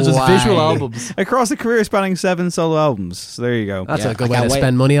his records as Why? visual albums. Across a career spanning 7 solo albums. So there you go. That's Yeah, a good I way to can't wait.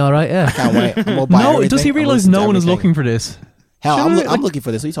 spend money, all right, yeah. Can't wait. I'm gonna buy No, everything. does he I'm realize listening to no one is everything. looking for this? Hell, Should I'm looking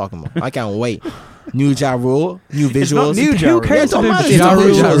for this. What are you talking about? I can't wait. New Ja Rule, new visuals. not new Ja Who Rule. cares It don't about matter. Ja It's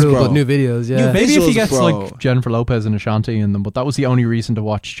Rule? the Ja visuals, Rule, bro. but new videos, yeah. Maybe if he visuals, gets bro. like Jennifer Lopez and Ashanti in them, but that was the only reason to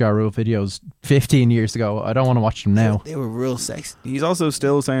watch Ja Rule videos 15 years ago. I don't want to watch them now. They were real sexy. He's also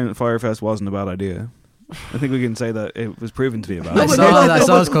still saying that Firefest wasn't a bad idea. I think we can say that it was proven to be a bad I idea.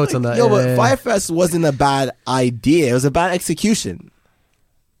 saw his quotes on that. Yo, yeah, but yeah. Firefest wasn't a bad idea. It was a bad execution.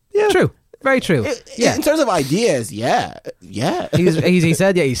 True. Very true. Yeah. In terms of ideas, yeah. He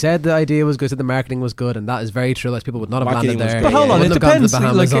said the idea was good, said the marketing was good, and that is very true. Like, people would not have Marketing landed was there. great, But hold yeah. on, it Wouldn't have gone to depends.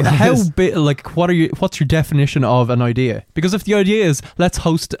 the Like Bahamas on how this. big? Like what's your definition of an idea? Because if the idea is let's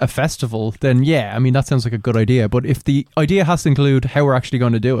host a festival, then yeah, I mean that sounds like a good idea. But if the idea has to include how we're actually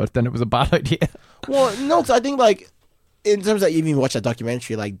going to do it, then it was a bad idea. Well, no, because I think, like, in terms of even watch that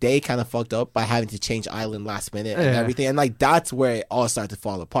documentary, like, they kind of fucked up by having to change island last minute and Yeah. everything. And, like, that's where it all started to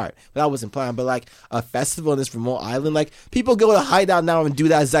fall apart. But that wasn't planned. But, like, a festival in this remote island, like, people go to Hideout now and do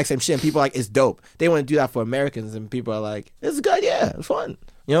that exact same shit. And people are like, it's dope. They want to do that for Americans. And people are like, it's a good idea. It's fun.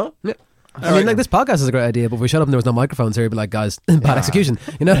 You know? Yeah. I mean, like, this podcast is a great idea, but if we shut up and there was no microphones here, we'd be like, guys, bad execution.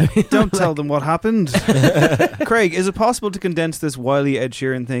 You know what I mean? Don't tell them what happened. Craig, is it possible to condense this Wiley Ed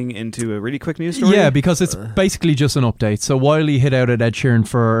Sheeran thing into a really quick news story? Yeah, because it's basically just an update. So Wiley hit out at Ed Sheeran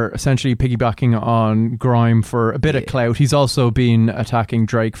for essentially piggybacking on Grime for a bit of clout. He's also been attacking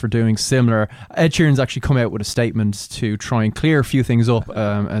Drake for doing similar. Ed Sheeran's actually come out with a statement to try and clear a few things up,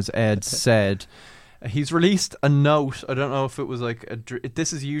 as Ed said. He's released a note. I don't know if it was like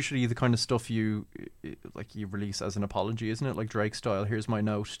this is usually the kind of stuff you release as an apology, isn't it? Like Drake style. Here's my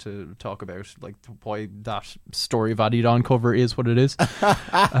note to talk about like why that story of Adidon cover is what it is.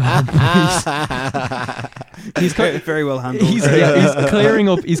 He's very well handled.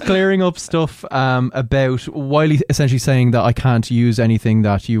 He's clearing up stuff about Wiley essentially saying that I can't use anything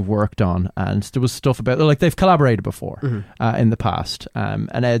that you've worked on, and there was stuff about like they've collaborated before in the past.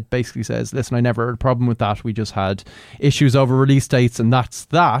 And Ed basically says, "Listen, I never had a problem with that. We just had issues over release dates, and that's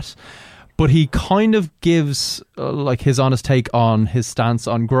that." But he kind of gives like his honest take on his stance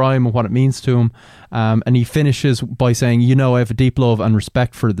on grime and what it means to him. And he finishes by saying, "You know, I have a deep love and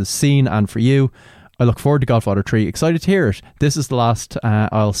respect for the scene and for you. I look forward to Godfather 3. Excited to hear it. This is the last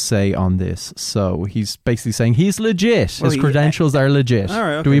I'll say on this." So he's basically saying he's legit. Well, his credentials are legit. All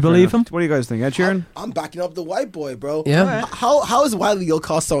right, okay, do we fair believe enough. him? What do you guys think, Ed Sheeran? I'm backing up the white boy, bro. Yeah. How is Wiley Yo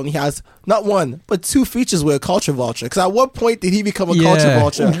call someone he has not one but 2 features with a culture vulture? Because at what point did he become a culture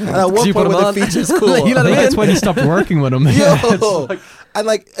vulture? And at what You put point him were on. the features cool? You let I him think in. it's when he stopped working with him. Yo. And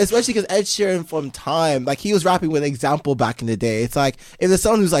like, especially because Ed Sheeran from time, like he was rapping with Example back in the day. It's like if there's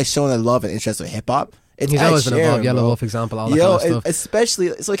someone who's like showing a love and interest in hip hop, it's He's Ed always been Sheeran, involved. Yellow bro. Wolf, Example, all that Yo, kind of stuff.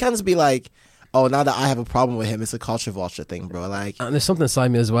 especially so it can't just be like, oh, now that I have a problem with him, it's a culture vulture thing, bro. Like, And there's something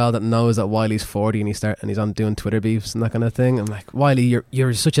inside me as well that knows that Wiley's 40 and he's on doing Twitter beefs and that kind of thing. I'm like, Wiley,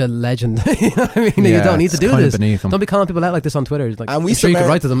 you're such a legend. You know what I mean? You Yeah, don't need to it's do kind of this. beneath him. Don't be calling people out like this on Twitter. It's like, and I'm sure you could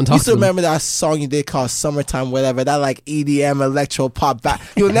write to them and we talk still to them. remember that song you did called Summertime, whatever. That like EDM electro pop back.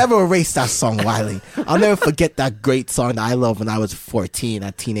 You'll never erase that song, Wiley. I'll never forget that great song that I loved when I was 14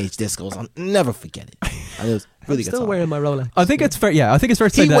 at Teenage Discos. I'll never forget it. And it was Really good Still song. wearing my Rolex. I think it's fair. Yeah, I think it's fair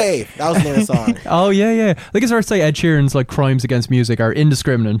to say Heat that. Wave. That was the name of the song. Oh yeah. I think it's fair to say Ed Sheeran's like crimes against music are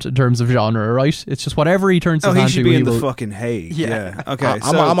indiscriminate in terms of genre, right? It's just whatever he turns his he hand should to. be in the will- fucking Hague. Yeah. Okay.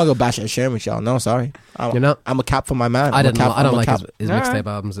 I'm gonna go bash Ed Sheeran with y'all. No, sorry. You're not. I'm a cap for my man. I don't like cap. his All mixtape right.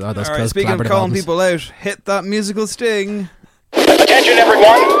 albums. Or those All right, close speaking of collaborative calling albums. people out, hit that musical sting. Attention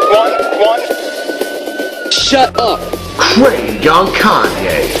everyone, one. Shut up. Craig on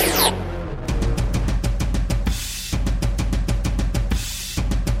Kanye.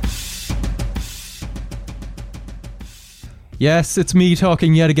 Yes, it's me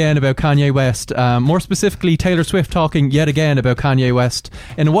talking yet again about Kanye West. More specifically, Taylor Swift talking yet again about Kanye West.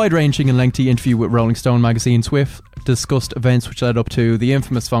 In a wide-ranging and lengthy interview with Rolling Stone magazine, Swift discussed events which led up to the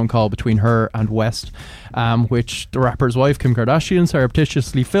infamous phone call between her and West, which the rapper's wife, Kim Kardashian,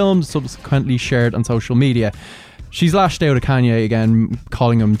 surreptitiously filmed, subsequently shared on social media. She's lashed out at Kanye again,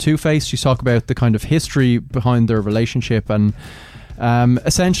 calling him two-faced. She's talked about the kind of history behind their relationship, and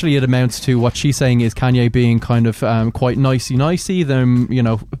essentially it amounts to what she's saying is Kanye being kind of quite nicey, them,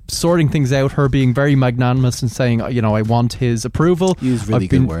 sorting things out, her being very magnanimous and saying, I want his approval. Use really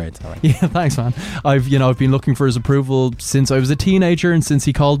good words. I like yeah, thanks, man. I've been looking for his approval since I was a teenager and since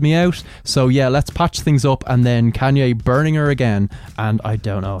he called me out. So yeah, let's patch things up. And then Kanye burning her again, and I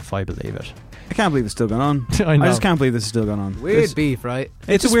don't know if I believe it. I can't believe it's still going on. I know. I just can't believe this is still going on. Weird beef, right?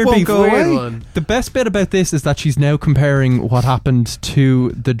 It's a just weird won't beef. go away. Weird one. The best bit about this is that she's now comparing what happened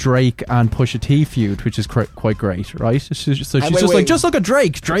to the Drake and Pusha T feud, which is quite great, right? So she's wait. just look at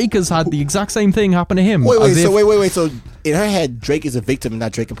Drake. Drake has had the exact same thing happen to him. Wait. as if- So in her head, Drake is a victim, and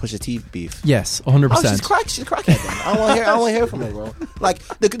not Drake and Pusha T beef. Yes, 100%. Oh, she's crackhead. Then. I don't want to hear from her, bro. Like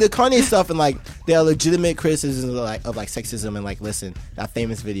the Kanye stuff, and like there are legitimate criticisms of sexism, and like, listen, that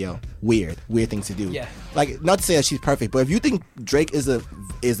famous video, weird thing to do. Yeah. Like, not to say that she's perfect, but if you think Drake is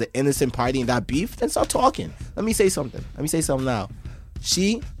the innocent party in that beef, then start talking. Let me say something now.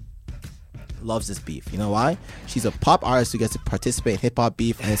 She loves this beef. You know why? She's a pop artist who gets to participate in hip hop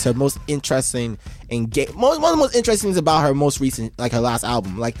beef, and it's her most interesting one of the most interesting things about her most recent, like her last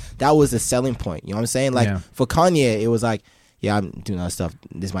album. Like, that was the selling point. You know what I'm saying? Like, for Kanye, it was like, yeah, I'm doing other stuff.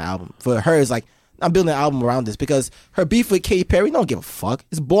 This is my album. For her, it's like, I'm building an album around this, because her beef with Katy Perry, don't give a fuck.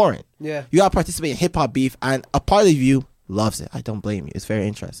 It's boring. Yeah. You gotta participate in hip hop beef, and a part of you loves it. I don't blame you. It's very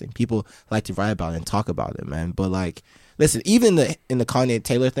interesting. People like to write about it and talk about it, man. But like, listen, even in the Kanye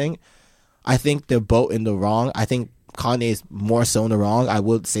Taylor thing, I think they're both in the wrong. I think Kanye is more so in the wrong. I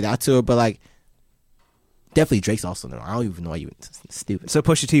would say that to her, but like, definitely Drake's also in the wrong. I don't even know why you stupid. So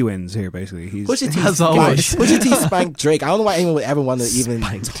Pusha T wins here, basically. Pusha T, as always. Pusha T spanked Drake. I don't know why anyone would ever want to even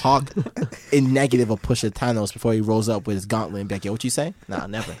talk in negative of Pusha Thanos before he rolls up with his gauntlet and be like, yo, what you say? Nah,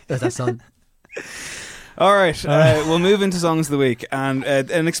 never. That's that son. All right, we'll move into songs of the week, and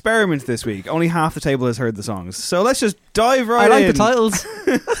an experiment this week. Only half the table has heard the songs, so let's just dive right in. I like the titles.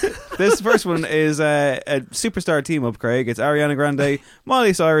 This first one is a superstar team up, Craig. It's Ariana Grande,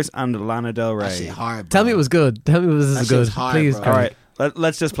 Miley Cyrus, and Lana Del Rey. That shit hard, bro. Tell me it was good. Tell me it was That good. shit's hard, Please, bro. All right,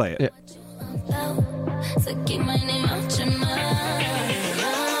 let's just play it. Yeah. So keep my name out your mind.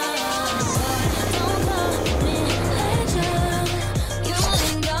 Don't call me angel. You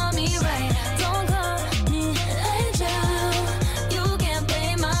ain't got me right. Don't call me angel. You can't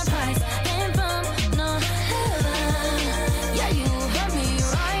pay my price. Ain't from no heaven. Yeah, you heard me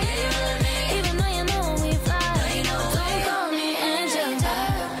right. Even though you know we fly. Don't call me angel. I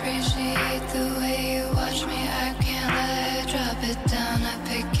appreciate the way you watch me. I can't let it drop it down. I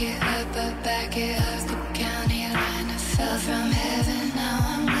pick it up, I back it up.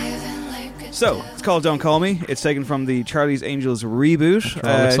 So, it's called Don't Call Me. It's taken from the Charlie's Angels reboot.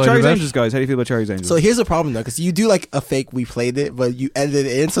 excited Charlie's about. Angels, guys, how do you feel about Charlie's Angels? So here's the problem, though, because you do like a fake we played it, but you edited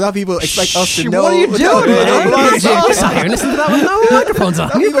it in, so now people expect us to know. What are you doing, man? What Sit here and listen to that with no microphones on.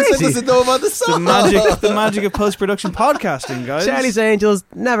 Now You're people expect crazy. us to know about the the song. magic of post-production podcasting, guys. Charlie's Angels,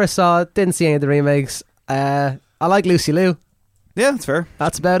 never saw it, didn't see any of the remakes. I like Lucy Liu. Yeah, that's fair.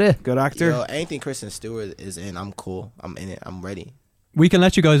 That's about it. Good actor. Yo, anything Kristen Stewart is in, I'm cool. I'm in it. I'm ready. We can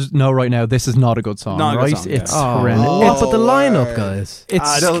let you guys know right now, this is not a good song, Not a good right? song, yeah. It's Oh, horrendous. what? But the lineup, word. guys.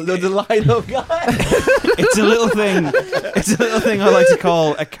 It's The lineup guy. It's a little thing. It's a little thing I like to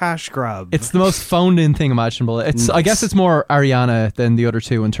call a cash grab. It's the most phoned-in thing imaginable. It's I guess it's more Ariana than the other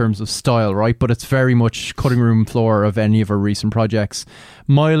two in terms of style, right? But it's very much cutting room floor of any of her recent projects.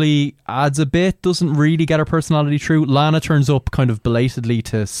 Miley adds a bit, doesn't really get her personality through. Lana turns up kind of belatedly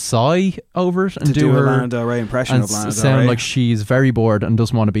to sigh over it and to do her a Lana Del Rey impression and of Lana Del sound Rey. like she's very bored and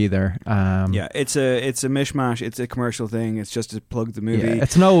doesn't want to be there. Yeah, it's a mishmash. It's a commercial thing. It's just to plug the movie. Yeah,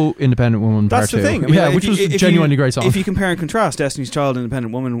 it's no Independent Woman That's Part the 2. thing. I mean, yeah, like, which if was you- a if genuinely you- great song. If you compare and contrast, Destiny's Child,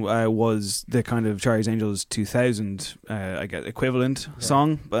 Independent Woman was the kind of Charlie's Angels 2000 I guess, equivalent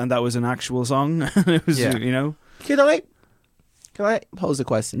song, and that was an actual song. It was, you know. Can I pose a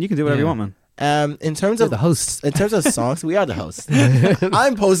question? You can do whatever you want, man. In terms You're of the host. in terms of songs, we are the host.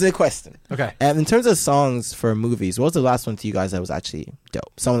 I'm posing a question. Okay. In terms of songs for movies, what was the last one to you guys that was actually dope?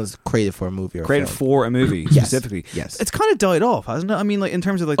 Someone was created for a movie or Created a film. for a movie Yes. specifically. Yes. It's kind of died off, hasn't it? I mean, like in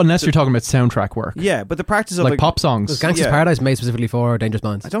terms of like Unless you're talking about soundtrack work. yeah, but the practice of Like pop songs. Was Gangsta's Yeah. Paradise made specifically for Dangerous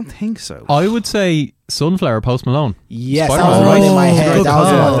Minds? I don't think so. I would say Sunflower, Post Malone. Yes, Spider-Man. that was right in my head. good That was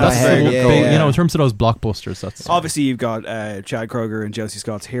the call. one in my That's head. very Yeah, big. yeah. You know, in terms of those blockbusters, that's Obviously, you've got Chad Kroger and Josie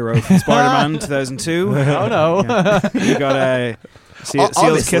Scott's Hero from Spider-Man 2002. Oh no! Yeah. You got Seal's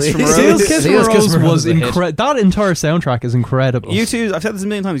Obviously. Kiss from Rose. Seal's Kiss Seal's from Kiss Rose from Rose was is a hit. incredible. That entire soundtrack is incredible. U2's, I've said this a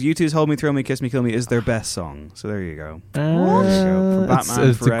million times, U2's Hold Me, Thrill Me, Kiss Me, Kill Me is their best song. So there you go. There you go. From Batman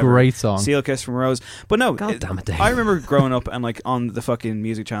it's a Forever. great song. Seal Kiss from Rose. But no, God damn it, Dave. I remember growing up and like on the fucking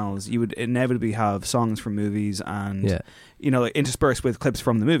music channels, you would inevitably have songs from movies and Yeah. you know, like, interspersed with clips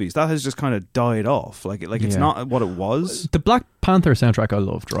from the movies. That has just kind of died off. Like it's Yeah. not what it was. The Black Panther soundtrack I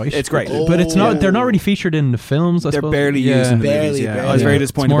loved, right? It's great. but it's not. Oh. They're not really featured in the films. I They're suppose. barely yeah. used in the Barely, movies. Yeah. barely. I was very Yeah.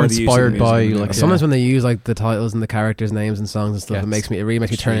 disappointed It's more by the use of the inspired music by, in the like, movies. Sometimes when they use like the titles and the characters' names and songs and stuff, Yes. it really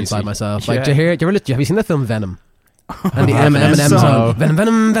makes me turn Cheesy. inside myself. Yeah. Like, have you seen the film Venom? And the Eminem Eminem song. song, Venom.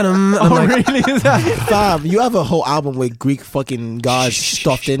 And I'm like, really? Is that? Fam, you have a whole album with Greek fucking gods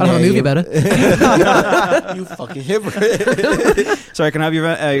stuffed in I don't there. have a movie about it. You fucking hypocrite. Sorry, can I have your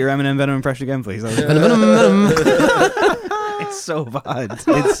Eminem Venom impression again, please? Venom. It's so bad.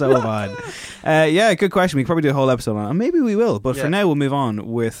 It's so bad. Yeah, good question. We could probably do a whole episode on it. And maybe we will. But for now, we'll move on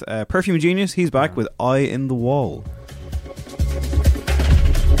with Perfume Genius. He's back with Eye in the Wall.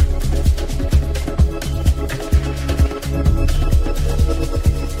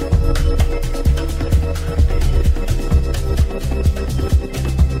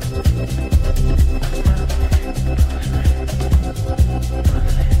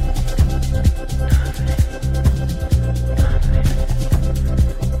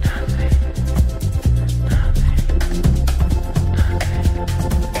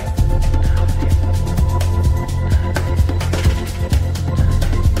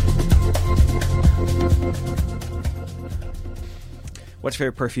 What's your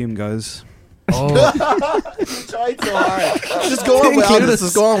favorite perfume, guys? Oh, Tried so hard. Just go on with how this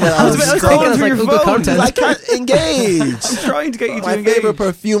is going with. I was scrolling scrolling through your Google phone. content. I can't engage. I'm trying to get you to My engage. favorite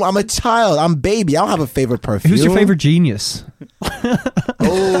perfume. I'm a child. I'm baby. I don't have a favorite perfume. Who's your favorite genius?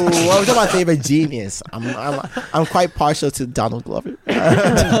 Oh, what was my favorite genius? I'm quite partial to Donald Glover.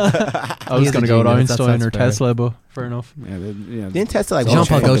 I was He's going a to go with genius. Einstein That's or fair. Tesla, but fair enough. Yeah, yeah. Didn't Tesla like Jean-Paul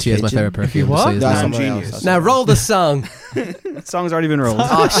fucking Gaultier is my pigeon? favorite perfume. What? so he's That's not- somebody genius. else. Now roll the song. That song's already been rolled.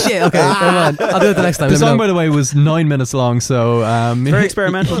 Oh shit! Okay, never mind. I'll do it the next time. The Let me song, know. by the way, was 9 minutes long, so Very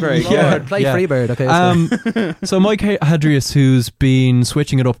experimental, great. Yeah. Play Yeah. Freebird. Okay. that's fine. So Mike Hadrius, who's been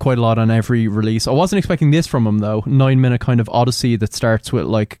switching it up quite a lot on every release. I wasn't expecting this from him though. 9-minute kind of odyssey that starts with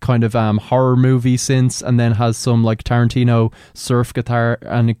like kind of horror movie synths and then has some like Tarantino surf guitar,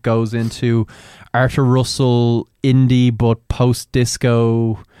 and it goes into Arthur Russell indie but post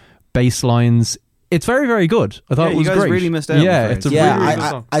disco bass lines. It's very, very good. I thought Yeah, it you was guys great. really missed out, I'm Yeah, afraid. it's a Yeah, really, really good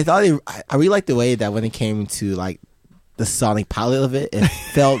song. I thought I really liked the way that when it came to like the sonic palette of it, it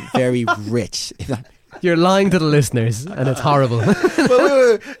felt very rich. You're lying to the listeners, and it's horrible.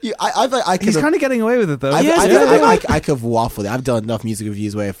 wait. I could He's kind of getting away with it though. I could have waffled it. I've done enough music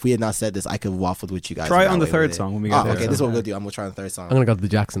reviews where if we had not said this, I could have waffled with you guys. Try it and on got the away third with it. song when we get there. Okay, this is what we'll do. I'm gonna try on the third song. I'm gonna go to the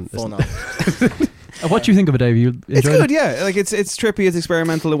Jackson. Phone listen. on. What do you think of it, Dave? You It's enjoyed good, yeah. Like it's trippy, it's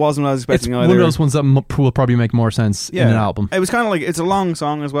experimental. It wasn't what I was It's expecting one either. of those ones that will probably make more sense in an album. It was kind of like it's a long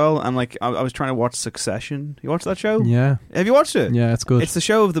song as well, and like I was trying to watch Succession. You watched that show? Yeah. Have you watched it? Yeah, it's good. It's the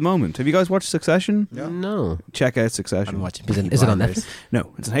show of the moment. Have you guys watched Succession? No. Check out Succession. I'm watching. Is it Peaky on Blinders. Netflix?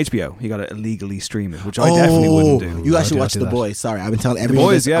 No, it's on HBO. You got to illegally stream it, which I definitely wouldn't do. You I actually do watched do The that. Boys. Sorry, I've been telling The everyone.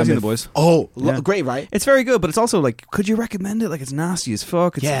 Boys, this. yeah, I've I'm seen a- The Boys. Oh, Yeah. great, right? It's very good, but it's also like, could you recommend it? Like, it's nasty as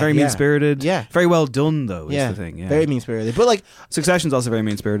fuck. It's Yeah, very yeah. mean spirited. Yeah. very well done though. Is Yeah, the thing. Yeah, very mean spirited. But like, Succession's also very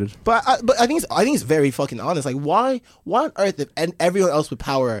mean spirited. but I think it's very fucking honest. Like, why on earth if and everyone else with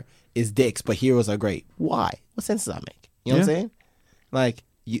power is dicks, but heroes are great? Why? What sense does that make? You know what I'm Yeah. saying? Like,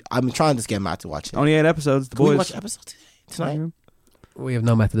 I'm trying to just get Matt to watch it. Only 8 episodes. The Can we Boys. watch episodes tonight? We have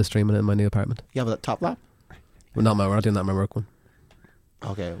no method of streaming it in my new apartment. You have a top lap? We're not doing that in my work one.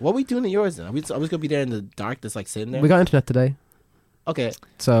 Okay. What are we doing at yours then? Are we gonna be there in the dark, just like sitting there? We got internet today, Okay.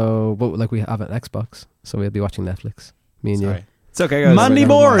 so but like we have an Xbox, so we'll be watching Netflix. Me and Sorry. you. It's okay, guys. Mandy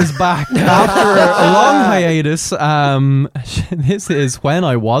Moore is back after a long hiatus. This is When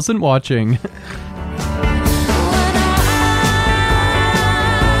I Wasn't Watching.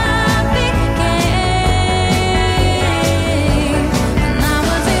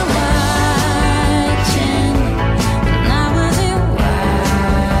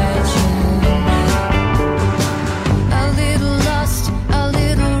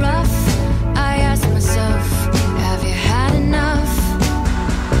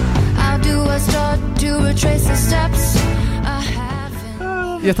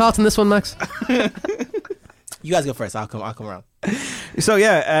 Your thoughts on this one, Max? You guys go first. I'll come around. So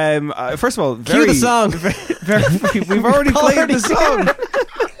yeah, first of all, Cue the song. We've already played the song.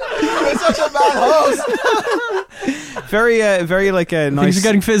 You're such a bad host. Very like a nice. Things are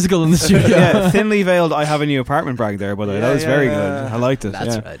getting physical in the studio. Yeah, thinly veiled. I have a new apartment brag there, by the way. That was very good. I liked it.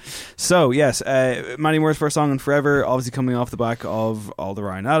 That's right. So yes, Mandy Moore's first song in forever, obviously coming off the back of all the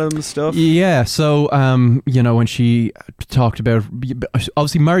Ryan Adams stuff. Yeah, so when she talked about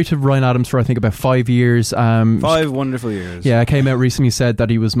obviously married to Ryan Adams for I think about 5 years. 5 wonderful years. Yeah, came out recently, said that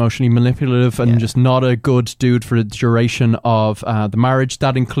he was emotionally manipulative and just not a good dude for the duration of the marriage.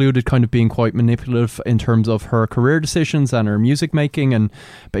 That included kind of being quite manipulative in terms of her career decisions and her music making, and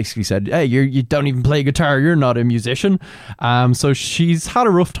basically said, hey, you don't even play guitar, you're not a musician. So she's had a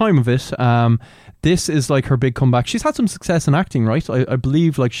rough time of it. This is like her big comeback. She's had some success in acting, right? I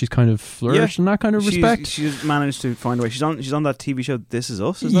believe like she's kind of flourished in that kind of respect. She's managed to find a way. She's on that TV show This Is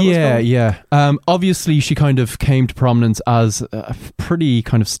Us. Is that what it's called? Yeah. Obviously, she kind of came to prominence as a pretty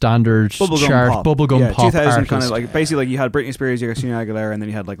kind of standard bubblegum pop 2000 artist. kind of like basically like you had Britney Spears, you had Christina Aguilera, and then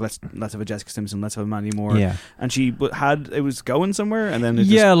you had like let's have a Jessica Simpson, let's have a Mandy Moore. Yeah. And she it was going somewhere, and then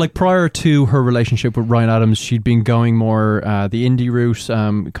like prior to her relationship with Ryan Adams, she'd been going more the indie route,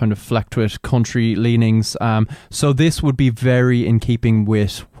 kind of flecked with country leanings. So this would be very in keeping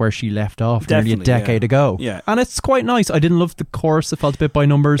with where she left off nearly a decade ago. Yeah. And it's quite nice. I didn't love the chorus. It felt a bit by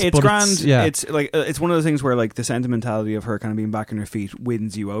numbers. It's but grand. It's It's one of those things where like the sentimentality of her kind of being back on her feet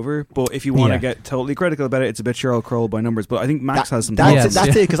wins you over. But if you want to get totally critical about it, it's a bit Sheryl Crow by numbers. But I think Max has some. That's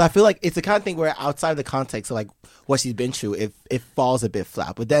it, because I feel like it's the kind of thing where outside of the context of like what she's been through, it falls a bit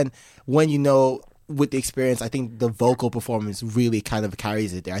flat. But then when you know, with the experience, I think the vocal performance really kind of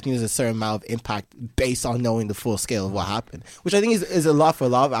carries it there. I think there's a certain amount of impact based on knowing the full scale of what happened, which I think is a lot for a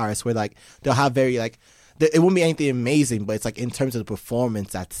lot of artists, where like they'll have very like it wouldn't be anything amazing, but it's like in terms of the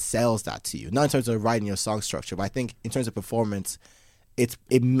performance that sells that to you, not in terms of writing your song structure, but I think in terms of performance,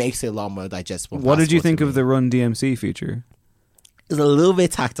 it makes it a lot more digestible. What did you think of the Run DMC feature? It's a little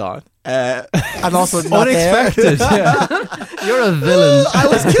bit tacked on. And also not unexpected. Yeah. You're a villain. I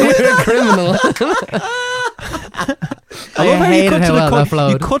was killing You're a criminal. I love how you hated how well that you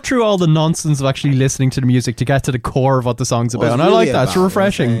flowed. cut through all the nonsense of actually listening to the music to get to the core of what the song's about, and I like that. It's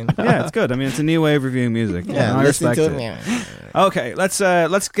refreshing. Yeah, it's good. I mean, it's a new way of reviewing music. Yeah, I respect it. Yeah. Okay, let's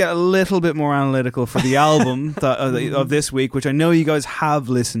get a little bit more analytical for the album of this week, which I know you guys have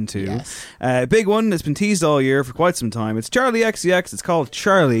listened to. Yes. Big one. It's been teased all year for quite some time. It's Charlie XCX. It's called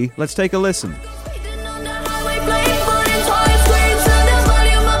Charlie. Let's take a listen.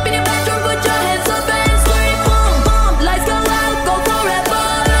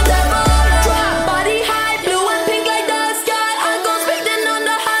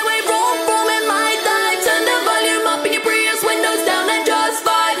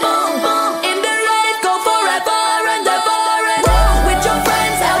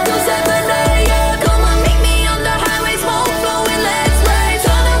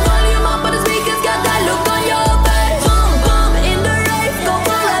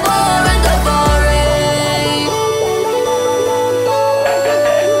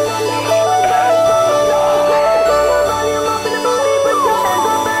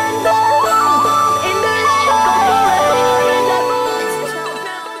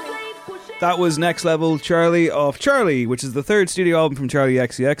 That was Next Level Charlie of Charlie, which is the third studio album from Charlie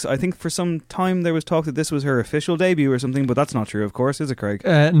XCX. I think for some time there was talk that this was her official debut or something, but that's not true, of course, is it, Craig?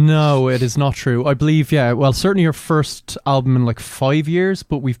 No, it is not true. I believe, certainly her first album in like 5 years,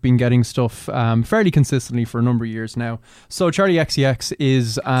 but we've been getting stuff fairly consistently for a number of years now. So Charlie XCX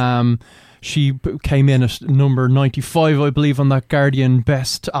is... she came in at number 95, I believe, on that Guardian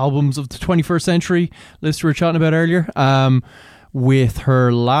Best Albums of the 21st Century list we were chatting about earlier. With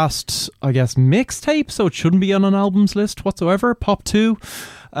her last, I guess, mixtape, so it shouldn't be on an albums list whatsoever. Pop 2.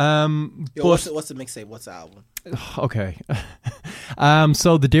 What's the mixtape? What's the album? Okay.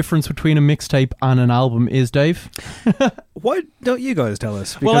 So the difference between a mixtape and an album is, Dave? Why don't you guys tell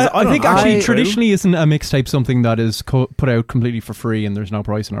us? Well, Because I think actually I- traditionally isn't a mixtape something that is put out completely for free and there's no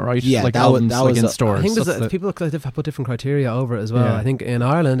price in it, right? Yeah, like that albums, that like was in a- stores. I think That's the- people kind of put different criteria over it as well. Yeah. I think in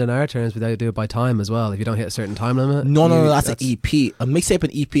Ireland, in our terms, we do it by time as well. If you don't hit a certain time limit, No, that's an EP. A mixtape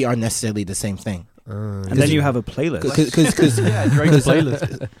and EP aren't necessarily the same thing. And then you have a playlist. Because Yeah, Drake's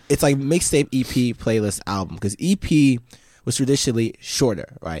playlist. it's like mixtape, EP, playlist, album. Because EP was traditionally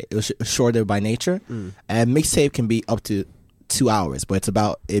shorter, right? It was shorter by nature, and mixtape can be up to 2 hours, but it's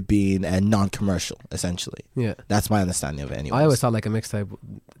about it being a non-commercial, essentially. Yeah, that's my understanding of it. Anyway, I always thought like a mixtape.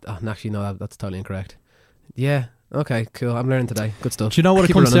 Actually, no, that's totally incorrect. Yeah. Okay, cool. I'm learning today. Good stuff. Do you know what it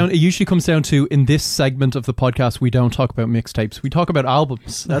Keep comes running. down? It usually comes down to, in this segment of the podcast, we don't talk about mixtapes. We talk about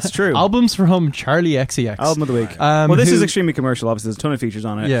albums. That's true. Albums from Charlie XCX. Album of the week. Well, this who- is extremely commercial. Obviously, there's a ton of features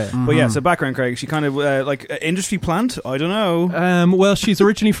on it. Yeah. But yeah, so background, Craig. She kind of like industry plant. I don't know. Well, she's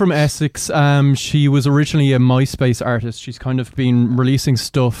originally from Essex. She was originally a MySpace artist. She's kind of been releasing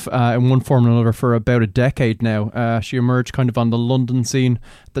stuff in one form or another for about a decade now. She emerged kind of on the London scene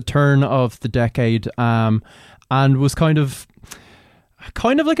at the turn of the decade, and was kind of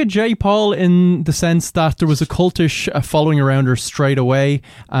like a J. Paul in the sense that there was a cultish following around her straight away.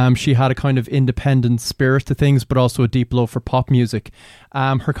 She had a kind of independent spirit to things, but also a deep love for pop music.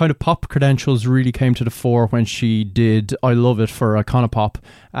 Her kind of pop credentials really came to the fore when she did I Love It for Iconopop,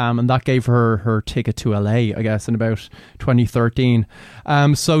 and that gave her ticket to LA, I guess, in about 2013.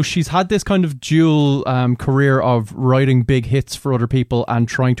 So she's had this kind of dual career of writing big hits for other people and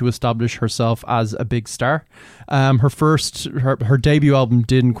trying to establish herself as a big star. Her debut album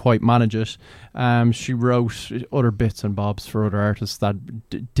didn't quite manage it. She wrote other bits and bobs for other artists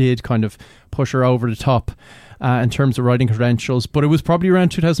that did kind of push her over the top in terms of writing credentials, but it was probably around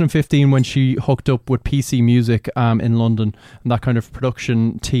 2015 when she hooked up with PC Music in London, and that kind of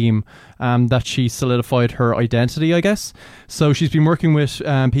production team, that she solidified her identity, I guess. So she's been working with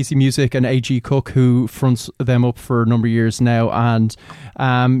PC Music and AG Cook, who fronts them up for a number of years now, and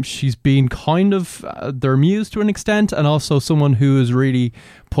she's been kind of their muse to an extent, and also someone who is really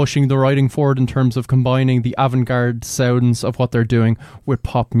pushing the writing forward in terms of combining the avant-garde sounds of what they're doing with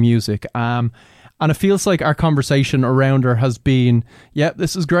pop music. And it feels like our conversation around her has been, yeah,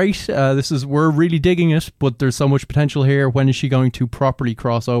 this is great. We're really digging it, but there's so much potential here. When is she going to properly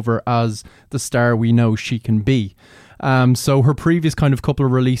cross over as the star we know she can be? So her previous kind of couple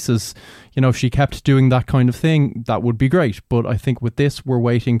of releases, if she kept doing that kind of thing, that would be great. But I think with this, we're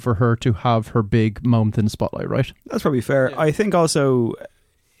waiting for her to have her big moment in the spotlight, right? That's probably fair. I think also,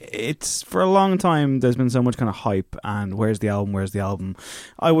 it's for a long time there's been so much kind of hype and where's the album.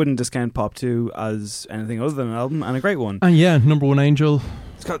 I wouldn't discount Pop 2 as anything other than an album, and a great one. And yeah, Number One Angel.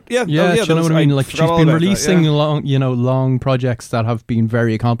 It's got, do you know what I mean? Like, she's been releasing long projects that have been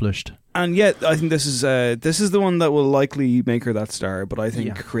very accomplished. And yet, I think this is the one that will likely make her that star. But I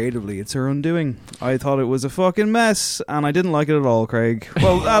think creatively, it's her undoing. I thought it was a fucking mess, and I didn't like it at all, Craig.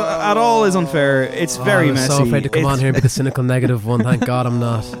 Well, at all is unfair. It's very I was messy. so afraid to come on here and be the cynical negative one. Thank God I'm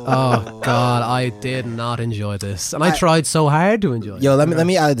not. Oh God, I did not enjoy this, and I tried so hard to enjoy it. Yo, let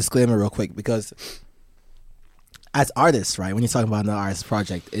me add a disclaimer real quick, because as artists, right, when you're talking about an artist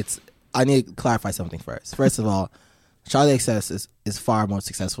project, I need to clarify something first. First of all, Charlie XCX is far more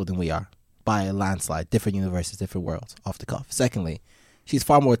successful than we are by a landslide. Different universes, different worlds, off the cuff. Secondly, she's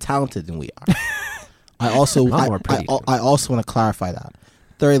far more talented than we are. I also want to clarify that.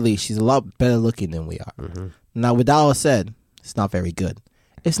 Thirdly, she's a lot better looking than we are. Mm-hmm. Now, with that all said, it's not very good.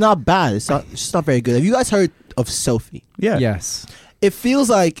 It's not bad. It's just not very good. Have you guys heard of Sophie? Yeah. Yes. It feels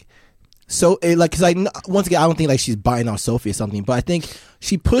like because once again, I don't think like she's biting on Sophie or something, but I think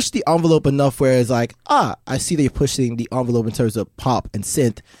she pushed the envelope enough where it's like, I see that you're pushing the envelope in terms of pop and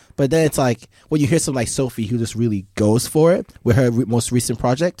synth, but then it's like when you hear something like Sophie who just really goes for it with her most recent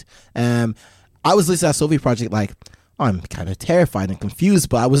project. I was listening to that Sophie project like, I'm kind of terrified and confused,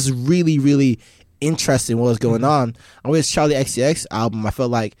 but I was really, really interested in what was going on. And with Charlie XCX album, I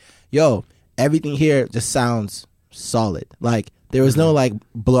felt like, everything here just sounds solid. Like, there was no like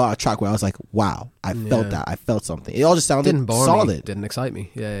blowout track where I was like, wow, I felt that. I felt something. It all just sounded didn't bore solid. Me. Didn't excite me.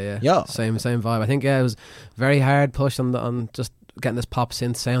 Yeah. Yo. Same vibe. I think it was very hard push on just getting this pop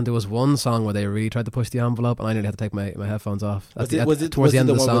synth sound. There was one song where they really tried to push the envelope, and I nearly had to take my headphones off. Was it towards the end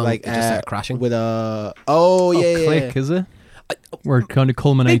of the one song? with, like, it just started crashing. With Click, is it? Where it kind of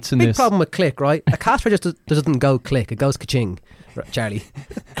culminates in big this. problem with Click, right? A cash register doesn't go click; it goes ka-ching. Charlie,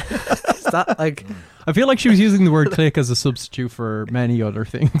 is that like? I feel like she was using the word click as a substitute for many other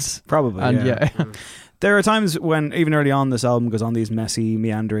things. Probably, and yeah. There are times when, even early on, this album goes on these messy,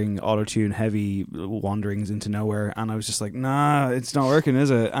 meandering, auto-tune heavy wanderings into nowhere, and I was just like, nah, it's not working,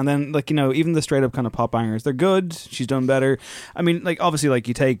 is it? And then, like, you know, even the straight up kind of pop bangers, they're good. She's done better. I mean, like, obviously, like,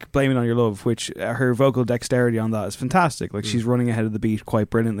 you take Blame It On Your Love, which her vocal dexterity on that is fantastic. Like, she's running ahead of the beat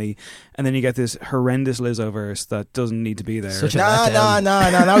quite brilliantly, and then you get this horrendous Lizzo verse that doesn't need to be there. Nah.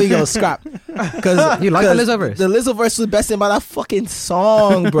 Now you go scrap. Because you like the Lizzo verse? The Lizzo verse was the best thing about that fucking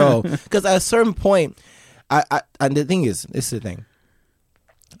song, bro. Because at a certain point, and the thing is, this is the thing.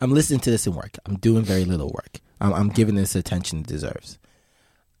 I'm listening to this in work. I'm doing very little work. I'm giving this attention it deserves.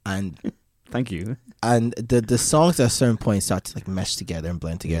 And thank you. And the songs at a certain point start to like mesh together and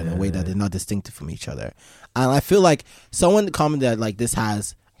blend together in a way that they're not distinctive from each other. And I feel like someone commented that like this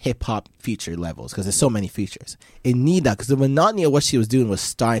has hip hop feature levels because there's so many features. It need that because the monotony of what she was doing was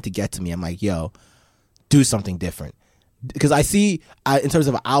starting to get to me. I'm like, yo, do something different. Because I see in terms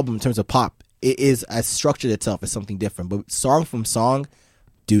of an album, in terms of pop, it is as structured itself as something different. But song from song,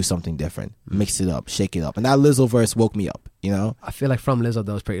 do something different. Mix it up, shake it up. And that Lizzo verse woke me up, you know? I feel like from Lizzo,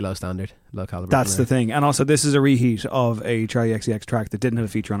 that was pretty low standard, low caliber. That's the thing. And also, this is a reheat of a Charli XCX track that didn't have a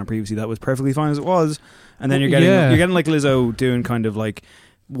feature on it previously that was perfectly fine as it was. And then you're getting like Lizzo doing kind of like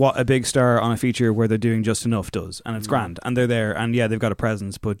what a big star on a feature where they're doing just enough does. And it's grand. And they're there. And yeah, they've got a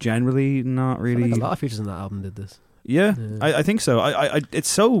presence, but generally not really. I feel like a lot of features in that album did this. Yeah. I think so. It's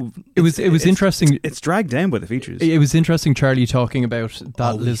so. It was interesting. It's dragged down by the features. It was interesting, Charlie, talking about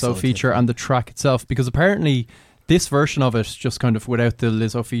that Lizzo feature and the track itself, because apparently this version of it, just kind of without the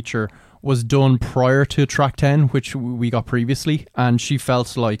Lizzo feature, was done prior to track 10, which we got previously, and she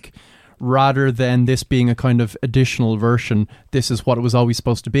felt like rather than this being a kind of additional version, this is what it was always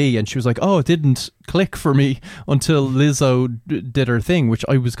supposed to be. And she was like, oh, it didn't click for me until Lizzo did her thing, which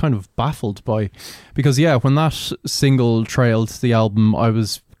I was kind of baffled by. Because, yeah, when that single trailed the album, I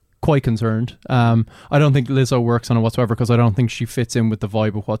was quite concerned. I don't think Lizzo works on it whatsoever because I don't think she fits in with the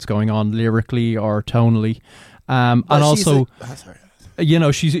vibe of what's going on lyrically or tonally. And also... you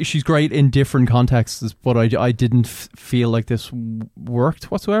know, she's great in different contexts, but I didn't feel like this worked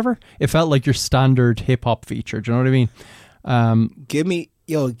whatsoever. It felt like your standard hip hop feature. Do you know what I mean? Give me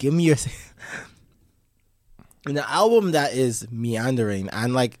your an album that is meandering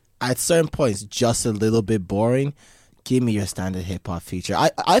and like at certain points just a little bit boring. Give me your standard hip hop feature.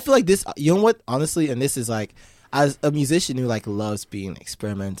 I feel like this. You know what? Honestly, and this is like as a musician who like loves being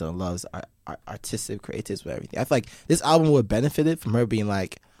experimental and loves artistic creatives with everything. I feel like this album would have benefited from her being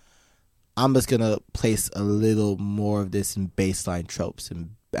like, I'm just gonna place a little more of this in baseline tropes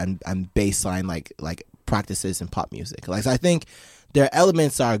and baseline like practices in pop music. Like I think their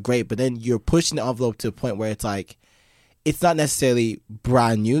elements are great, but then you're pushing the envelope to a point where it's like it's not necessarily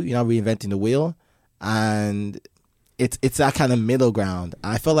brand new. You're not reinventing the wheel, and it's that kind of middle ground.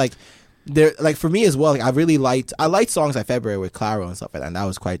 I feel like there, like for me as well, like I liked songs like February with Claro and stuff like that, and that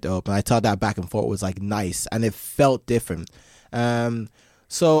was quite dope. And I thought that back and forth was like nice, and it felt different.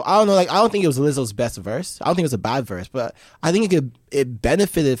 So I don't know, like I don't think it was Lizzo's best verse. I don't think it was a bad verse, but I think it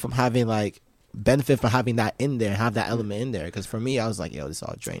benefited from having that in there and have that element in there. Because for me, I was like, yo, this is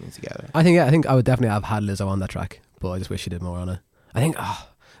all draining together. I think I would definitely have had Lizzo on that track, but I just wish she did more on it. I think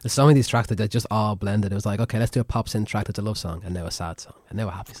there's so many of these tracks that they just all blended. It was like, okay, let's do a pop synth track that's a love song, and now a sad song, and now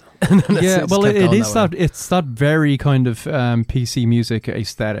a happy song. Yeah, well, it's that very kind of PC music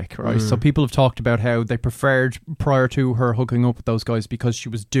aesthetic, right? So people have talked about how they preferred prior to her hooking up with those guys because she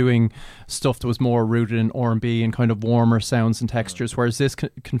was doing stuff that was more rooted in R&B and kind of warmer sounds and textures, whereas this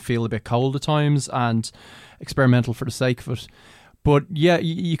can feel a bit cold at times and experimental for the sake of it. But yeah,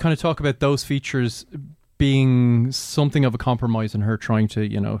 you kind of talk about those features being something of a compromise in her trying to,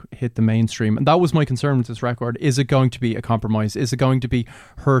 you know, hit the mainstream. And that was my concern with this record. Is it going to be a compromise? Is it going to be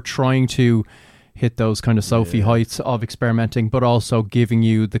her trying to hit those kind of Sophie heights of experimenting, but also giving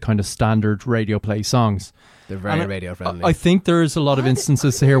you the kind of standard radio play songs? They're very radio friendly. I think there's a lot of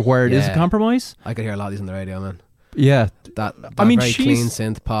instances here where it is a compromise. I could hear a lot of these on the radio, man. Yeah. That I mean, very clean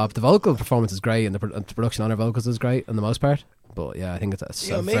synth pop. The vocal performance is great, and the production on her vocals is great on the most part. But yeah, I think it's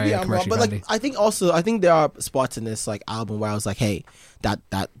maybe very I'm wrong, but like I think there are spots in this like album where I was like, hey, that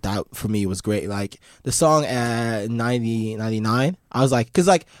for me was great. Like the song 99, I was like, because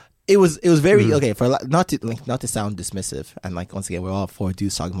like it was very okay for not to sound dismissive, and like once again we're all for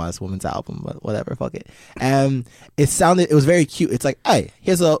dudes talking about this woman's album, but whatever, fuck it. It was very cute. It's like, hey,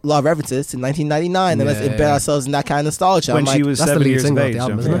 here's a lot of references to 1999, and let's embed ourselves in that kind of nostalgia. When she was 7 years of age,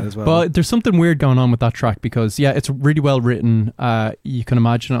 as well. But there's something weird going on with that track because it's really well written. You can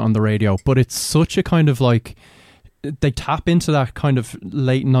imagine it on the radio, but it's such a kind of like they tap into that kind of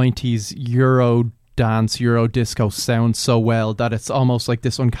late 90s Euro dance Euro disco sound so well that it's almost like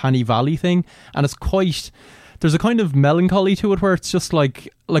this uncanny valley thing, and it's quite. There's a kind of melancholy to it where it's just like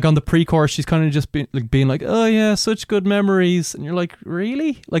on the pre-chorus she's kind of just being like, oh yeah, such good memories, and you're like,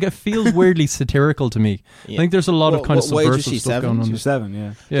 really? Like, it feels weirdly satirical to me. I think there's a lot of kind of subversive stuff going on. She's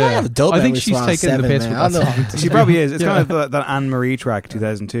 7, yeah. I think she's taking the piss with that song. She probably is. It's kind of that Anne Marie track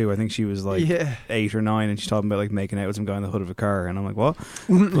 2002. I think she was like 8 or 9 and she's talking about like making out with some guy in the hood of a car, and I'm like, what?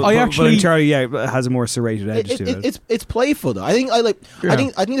 But Charlie, it has a more serrated edge to it. It's playful though. I think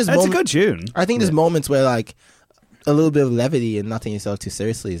there's it's a good tune. I think there's moments where like a little bit of levity and not taking yourself too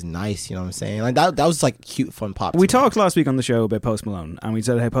seriously is nice, you know what I'm saying? Like that was like cute, fun pop. We talked last week on the show about Post Malone, and we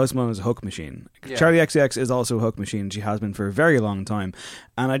said how Post Malone is a hook machine. Charlie XCX is also a hook machine. She has been for a very long time.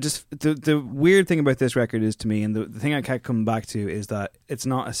 And I just the weird thing about this record is, to me, and the thing I kept coming back to, is that it's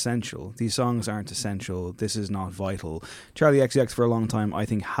not essential. These songs aren't essential. This is not vital. Charlie XCX for a long time, I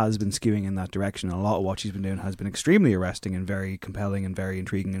think, has been skewing in that direction. A lot of what she's been doing has been extremely arresting and very compelling and very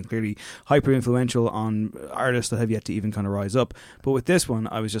intriguing and clearly hyper influential on artists that have yet to even kind of rise up. But with this one,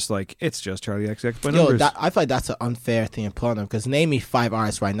 I was just like, it's just Charlie XCX by numbers. I feel like that's an unfair thing to put on them, because name me 5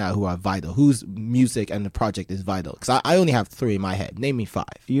 artists right now who are vital, whose music and the project is vital. Because I only have 3 in my head. Name me 5.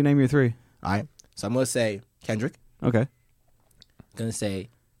 You name your 3. All right. So I'm going to say Kendrick. Okay. I'm going to say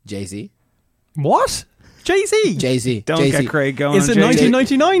Jay-Z. What? Jay-Z? Jay-Z. Don't Jay-Z. get Craig going. Is it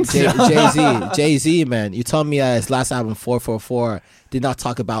 1999 still? Jay-Z, man. You told me that his last album, 444, did not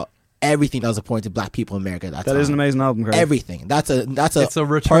talk about everything that was important to black people in America at that time. That is an amazing album, Craig. Everything. That's a it's a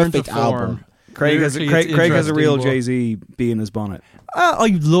return perfect to form. album. Craig has a real Jay-Z bee in his bonnet.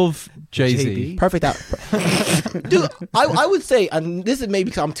 I love Jay-Z. Perfect album. Dude, I would say, and this is maybe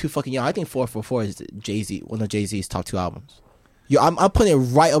because I'm too fucking young, I think 444 is Jay-Z, one of Jay-Z's top 2 albums. I'm putting it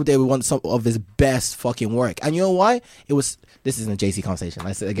right up there with some of his best fucking work. And you know why? This isn't a Jay-Z conversation.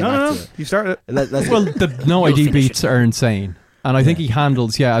 Let's get back to it. You started it. The No ID beats are insane. And I think he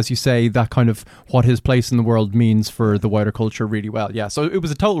handles, as you say, that kind of what his place in the world means for the wider culture really well. Yeah, so it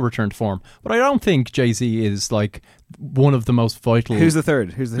was a total return to form. But I don't think Jay-Z is like one of the most vital. Who's the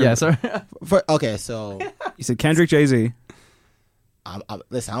third? Yeah, sorry. Okay, so you said Kendrick, Jay-Z.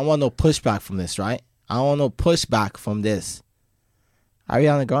 Listen, I don't want no pushback from this, right? I don't want no pushback from this.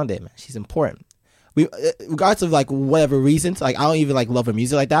 Ariana Grande, man, she's important. Regardless of like whatever reasons, like I don't even like love her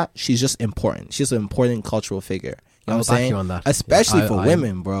music like that. She's just important. She's an important cultural figure. You know what I'm saying? On that. Especially for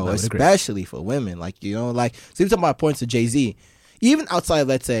women, bro. Especially for women. Like, you know, like, so you're talking about points to Jay-Z. Even outside,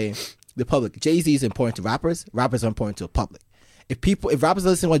 let's say, the public, Jay-Z is important to rappers. Rappers are important to the public. If rappers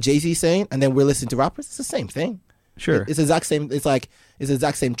listen to what Jay-Z is saying and then we're listening to rappers, it's the same thing. Sure. It's the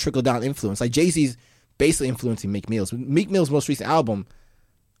exact same trickle down influence. Like, Jay-Z's basically influencing Meek Mill's. Meek Mill's most recent album,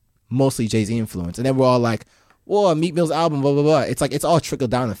 mostly Jay-Z influence. And then we're all like, whoa, Meek Mill's album, blah, blah, blah. It's like, it's all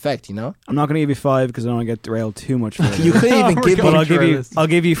trickle-down effect, you know? I'm not going to give you 5 because I don't want to get derailed too much further. You couldn't even give me... I'll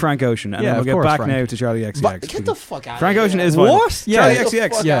give you Frank Ocean, and then we'll get back now to Charlie XCX. But get the fuck out Frank of here. Ocean is vital. What? Charlie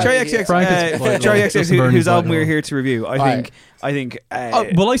XCX. Charlie XCX, whose album we're here to review. I think.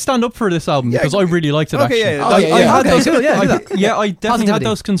 Will I stand up for this album because I really liked it? Okay, actually. I definitely had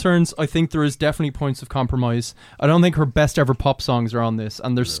those concerns. I think there is definitely points of compromise. I don't think her best ever pop songs are on this,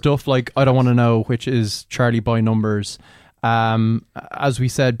 and there's stuff like I Don't Want to Know, which is Charlie by numbers. As we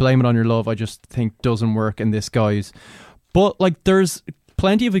said, Blame It On Your Love, I just think doesn't work in this, guys. But like, there's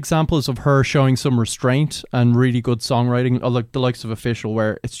plenty of examples of her showing some restraint and really good songwriting, like the likes of Official,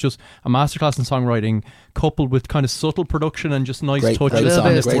 where it's just a masterclass in songwriting coupled with kind of subtle production and just nice touches. A little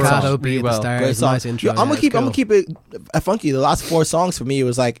bit of staccato really beat well. at the start. Nice intro. I'm gonna keep it funky. The last 4 songs for me, it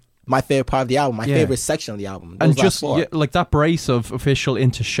was like my favorite part of the album, my favorite section of the album. And just like that brace of Official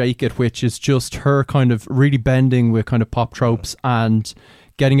into Shake It, which is just her kind of really bending with kind of pop tropes and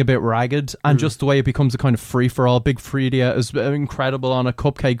getting a bit ragged, and just the way it becomes a kind of free-for-all. Big Freedia is incredible on it.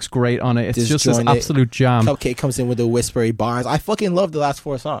 Cupcake's great on it. It's just this absolute jam. Cupcake comes in with the whispery bars. I fucking love the last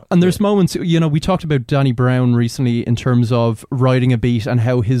 4 songs. And there's moments, you know, we talked about Danny Brown recently in terms of writing a beat and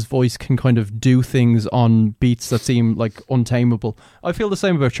how his voice can kind of do things on beats that seem like untamable. I feel the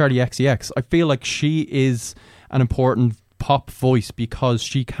same about Charlie XCX. I feel like she is an important pop voice because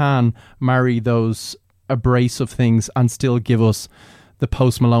she can marry those abrasive things and still give us the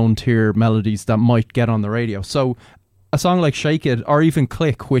Post Malone tier melodies that might get on the radio. So a song like Shake It, or even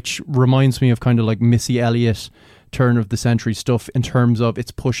Click, which reminds me of kind of like Missy Elliott turn of the century stuff in terms of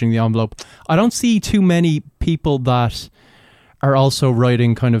it's pushing the envelope. I don't see too many people that are also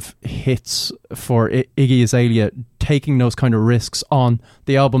writing kind of hits for Iggy Azalea taking those kind of risks on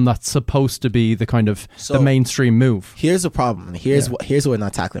the album that's supposed to be the kind of the mainstream move. Here's the problem. Here's what we're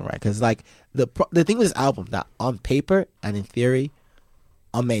not tackling right, because like the thing with this album, that on paper and in theory,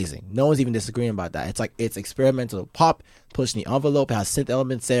 amazing. No one's even disagreeing about that. It's like it's experimental pop, pushing the envelope. It has synth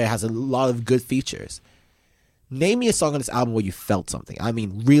elements there. It has a lot of good features. Name me a song on this album where you felt something. I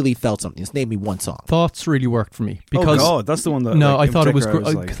mean, really felt something. Just name me one song. Thoughts really worked for me because that's the one that. No, like, I thought it was.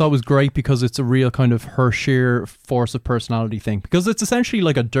 I thought it was great because it's a real kind of her sheer force of personality thing. Because it's essentially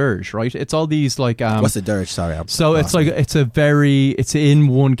like a dirge, right? It's all these like. What's a dirge? Sorry, it's like it's in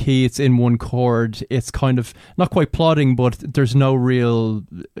one key, it's in one chord. It's kind of not quite plodding, but there's no real,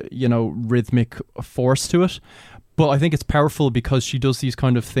 rhythmic force to it. But I think it's powerful because she does these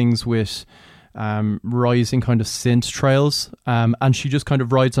kind of things with. Rising kind of synth trails, and she just kind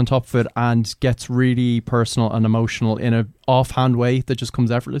of rides on top of it and gets really personal and emotional in a offhand way that just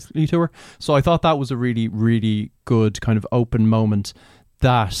comes effortlessly to her. So I thought that was a really, really good kind of open moment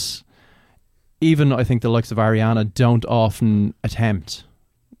that even I think the likes of Ariana don't often attempt.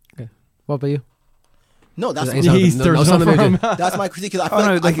 Okay. What about you? No, that's that's my critique. I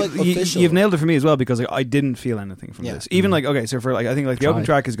feel like you've nailed it for me as well because like, I didn't feel anything from this. Even like so for like I think like the open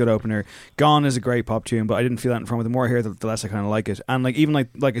track is a good opener. Gone is a great pop tune, but I didn't feel that from it. The more I hear, the less I kind of like it. And like even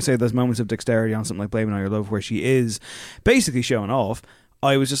like I say, there's moments of dexterity on something like "Blame It On Your Love" where she is basically showing off.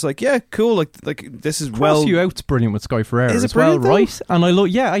 I was just like, yeah, cool. Like this is Cross You Out's brilliant with Sky Ferreira as well, though? right? And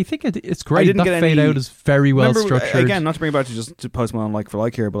I think it's great. I didn't that get fade any, out is very well structured. Again, not to bring it back to just to Post Malone like for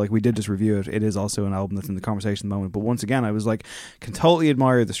like here, but like we did just review it. It is also an album that's in the conversation at the moment. But once again, I was like, can totally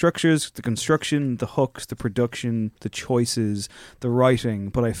admire the structures, the construction, the hooks, the production, the choices, the writing.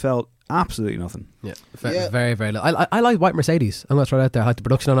 But I felt absolutely nothing. Yeah, very, very little. I like White Mercedes. I'm going to throw it out there. I like the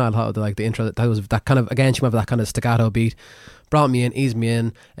production on it. I like the intro. That was that kind of, again, she went with that kind of staccato beat. Brought me in, eased me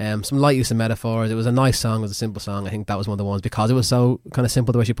in. Some light use of metaphors. It was a nice song. It was a simple song. I think that was one of the ones because it was so kind of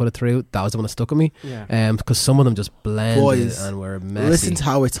simple the way she put it through. That was the one that stuck with me. Yeah. Because some of them just blended and were messy. Listen to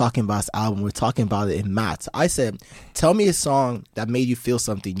how we're talking about this album. We're talking about it in maths. I said, tell me a song that made you feel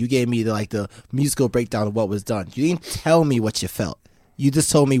something. You gave me the musical breakdown of what was done. You didn't tell me what you felt. You just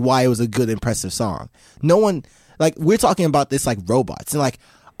told me why it was a good, impressive song. No one, like, we're talking about this like robots and like,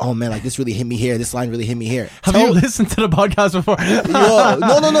 oh man, like this really hit me here. This line really hit me here. Have you listened to the podcast before? No.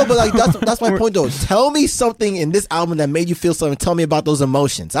 But like that's my point though. Tell me something in this album that made you feel something. Tell me about those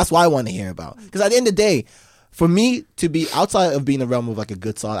emotions. That's what I want to hear about. Because at the end of the day, for me to be outside of being the realm of like a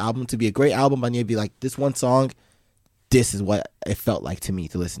good solid album, to be a great album, I need to be like this one song. This is what it felt like to me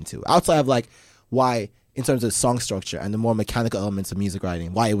to listen to. Outside of like why, in terms of song structure and the more mechanical elements of music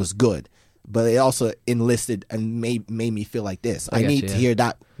writing, why it was good. But it also enlisted and made me feel like this. I need to hear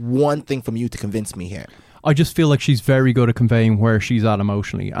that one thing from you to convince me here. I just feel like she's very good at conveying where she's at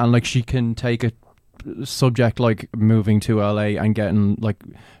emotionally, and like she can take a subject like moving to LA and getting like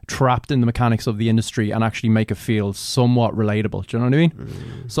trapped in the mechanics of the industry and actually make it feel somewhat relatable. Do you know what I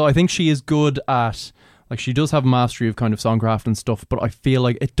mean? So I think she is good at, like, she does have mastery of kind of songcraft and stuff, but I feel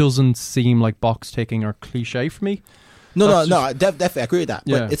like it doesn't seem like box ticking or cliche for me. No, definitely I agree with that.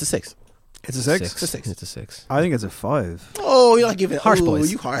 But it's a 6. It's a 6? It's a 6. It's a 6. I think it's a 5. Oh, you're not giving it. Harsh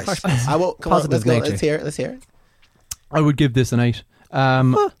boys. You harsh. I will. Come on, let's go. Let's hear it. Let's hear it. I would give this an 8.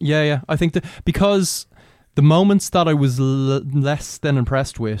 Yeah. I think that because the moments that I was less than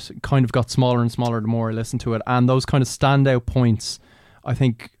impressed with kind of got smaller and smaller the more I listened to it, and those kind of standout points I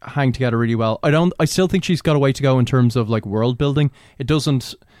think hang together really well. I still think she's got a way to go in terms of like world building.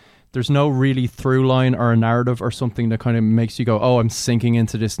 There's no really through line or a narrative or something that kind of makes you go, oh, I'm sinking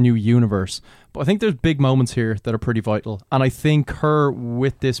into this new universe. But I think there's big moments here that are pretty vital. And I think her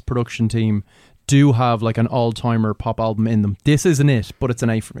with this production team do have like an all-timer pop album in them. This isn't it, but it's an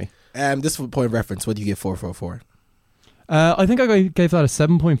 8 for me. Just for point of reference, what do you give 444? I think I gave that a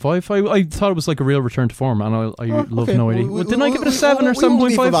 7.5. I thought it was like a real return to form, and I love No ID. Didn't I give it a 7 or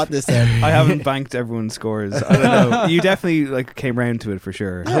 7.5? About this then. I haven't banked everyone's scores. I don't know. You definitely like came round to it for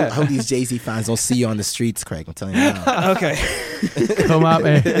sure. I hope these Jay-Z fans don't see you on the streets, Craig. I'm telling you now. Okay. Come at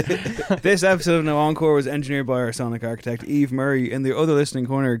me. This episode of No Encore was engineered by our sonic architect Eve Murray. In the other listening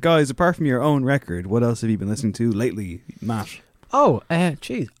corner, guys, apart from your own record, what else have you been listening to lately, Matt? Oh,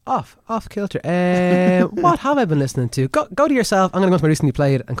 geez, off kilter. What have I been listening to? Go to yourself. I'm gonna go to my recently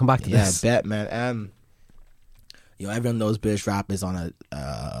played and come back to this. Yeah, bet, man. Everyone knows British rap is on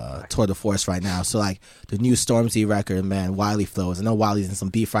a tour de force right now. So like the new Stormzy record, man, Wiley flows. I know Wiley's in some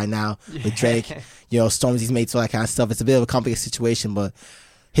beef right now with Drake. Stormzy's made all that kind of stuff. It's a bit of a complicated situation, but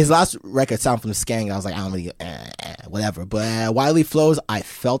his last record, Sound from the Skang, I was like, I don't really, whatever. But Wiley flows, I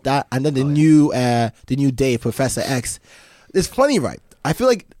felt that. And then the new Dave, Professor X. It's funny, right? I feel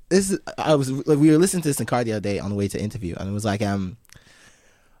like we were listening to this in car the other day on the way to interview, and it was like,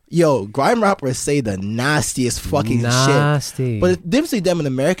 Yo, grime rappers say the nastiest fucking Nasty. shit. But the difference between them and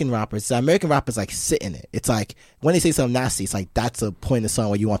American rappers, the American rappers like sit in it. It's like when they say something nasty, it's like that's a point in the song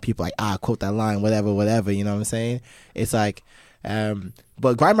where you want people like quote that line, whatever. You know what I'm saying? It's like,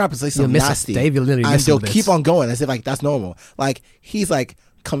 but grime rappers say something nasty, Dave, you'll literally and miss they'll this. keep on going as if like that's normal. Like he's like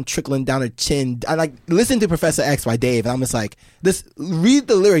come trickling down her chin. I like listen to Professor X by Dave, and I'm just like, this. Read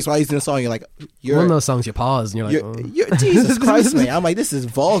the lyrics while he's doing the song. You're like, one of those songs you pause and you're like, you're Jesus Christ, man. I'm like, this is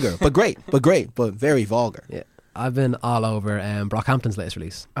vulgar, but great, but very vulgar. Yeah. I've been all over Brockhampton's latest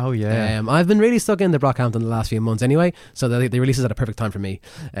release. Oh yeah. I've been really stuck into Brockhampton the last few months anyway, so the release is at a perfect time for me.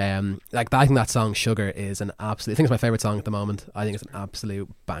 I think that song Sugar is an absolute, I think it's my favourite song at the moment. I think it's an absolute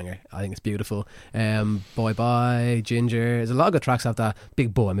banger. I think it's beautiful. Boy Bye, Ginger, there's a lot of good tracks after that.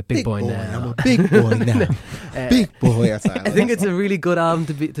 Big Boy, I'm a big boy now. I'm a big boy now. Big boy. I think it's a really good album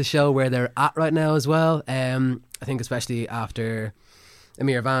to show where they're at right now as well. I think especially after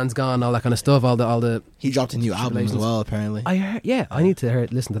Amir Van's gone, all that kind of stuff, all the he dropped a new album as well, apparently. I heard, I need to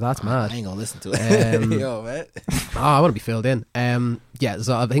listen to that. It's mad. I ain't gonna listen to it. Yo, man. I want to be filled in.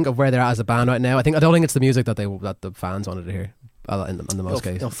 So I think of where they're at as a band right now. I don't think it's the music that the fans wanted to hear. In the most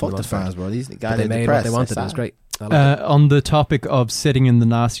case, fuck the fans, bro. These guys, they made what they wanted. It was great. On the topic of sitting in the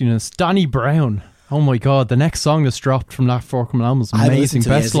nastiness, Danny Brown. Oh my god, the next song that's dropped from that Forkham album is amazing.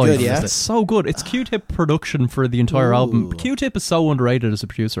 Best Life. It's so good. It's Q-Tip production for the entire album. Q-Tip is so underrated as a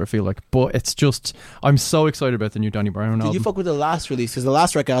producer, I feel like. But it's just, I'm so excited about the new Danny Brown album. Did you fuck with the last release? Because the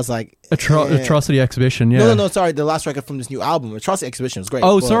last record I was like... Atrocity Exhibition, yeah. No, sorry. The last record from this new album, Atrocity Exhibition, was great.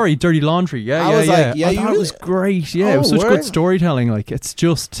 Oh, sorry, Dirty Laundry. Yeah. I thought it was great. Yeah, it was such good storytelling. Like, it's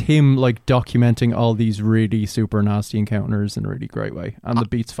just him like documenting all these really super nasty encounters in a really great way. And the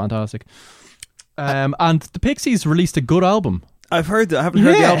beat's fantastic. And the Pixies released a good album. I've heard that. I haven't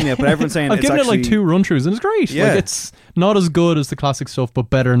heard the album yet, but everyone's saying I've given it like 2 run-throughs and it's great. Yeah. Like, it's not as good as the classic stuff, but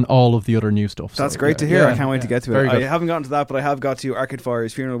better than all of the other new stuff. That's great to hear. I can't wait to get to it. Good. I haven't gotten to that, but I have got to Arcade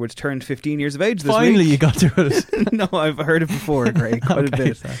Fire's funeral, which turned 15 years of age this Finally, week. you got to it. No, I've heard it before, Craig, quite a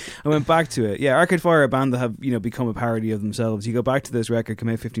bit. I went back to it. Yeah, Arcade Fire, a band that have become a parody of themselves. You go back to this record, came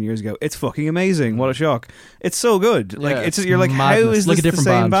out 15 years ago. It's fucking amazing. What a shock! It's so good. Like you're like, madness. how is like this a different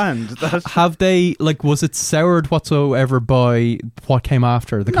the same band? Have they was it soured whatsoever by what came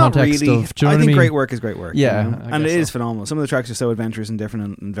after? The Not context really. of, do you know what I think mean? great work is great work. Yeah, you know? And it is phenomenal. Some of the tracks are so adventurous and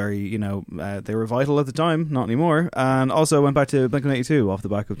different and very, they were vital at the time, not anymore. And also went back to Blink-182 off the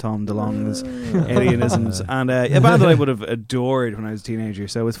back of Tom DeLonge's Alienisms, and a band that I would have adored when I was a teenager.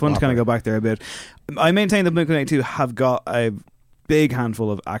 So it's fun to kind of go back there a bit. I maintain that Blink-182 have got a big handful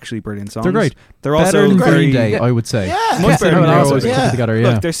of actually brilliant songs. They're great. They're better also than very Green Day, I would say. Yeah. Much better than always Green Day. put together. Yeah.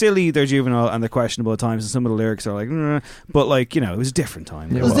 Look, they're silly, they're juvenile, and they're questionable at times. And some of the lyrics are like, but like it was a different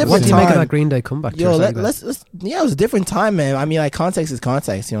time. It was a different What do you make of time. that Green Day comeback? Yo, it was a different time, man. I mean, like, context is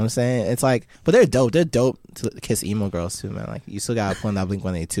context, you know what I'm saying? It's like, but they're dope. They're dope to kiss emo girls too, man. Like, you still gotta put on that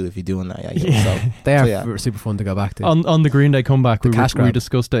Blink-182 if you're doing that. They are super fun to go back to. On the Green Day comeback, we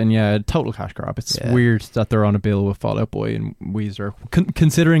discussed it, and total cash grab. It's weird that they're on a bill with Fall Out Boy and Weezer,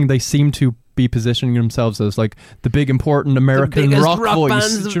 considering they seem to be positioning themselves as like the big important American rock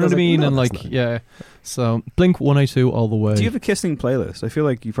voice. Do you know what I mean? And like, so Blink-182 all the way. Do you have a kissing playlist? I feel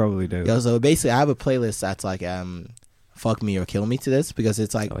like you probably do. Yo, so basically, I have a playlist that's like, fuck me or kill me to this, because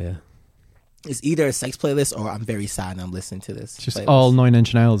it's like, it's either a sex playlist or I'm very sad and I'm listening to this. Just playlist. all 9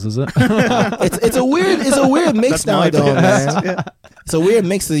 Inch Nails, is it? It's a weird mix now, though, man. Yeah. It's a weird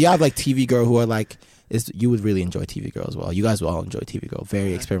mix. You have like TV Girl, who are like, you would really enjoy TV Girl as well. You guys will all enjoy TV Girl.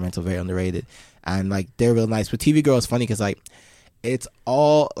 Very experimental, very underrated, and like they're real nice. But TV Girl is funny because like it's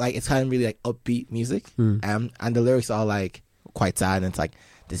all like, it's kind of really like upbeat music, and the lyrics are all like quite sad, and it's like,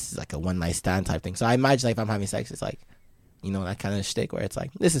 this is like a one night stand type thing. So I imagine like if I'm having sex, it's like, that kind of shtick where it's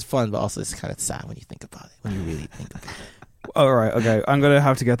like, this is fun, but also it's kind of sad when you think about it, when you really think about it. All right, okay. I'm going to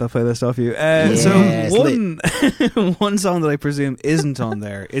have to get that playlist off you. So one song that I presume isn't on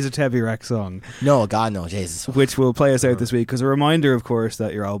there is a Tebby Rex song. No, God, no, Jesus. Which will play us out this week, because a reminder, of course,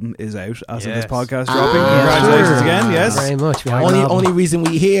 that your album is out as of this podcast dropping. Congratulations again, yes. Very much. Only reason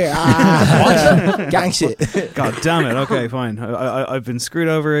we here. Gang shit. God damn it. Okay, fine. I've been screwed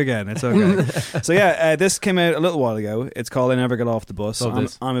over again. It's okay. So yeah, this came out a little while ago. It's called I Never Get Off the Bus.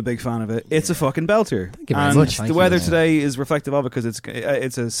 I'm a big fan of it. It's a fucking belter. Thank you very much. The weather today is reflective of it, because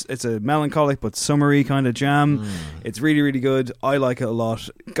it's a melancholic but summery kind of jam. It's really, really good. I like it a lot.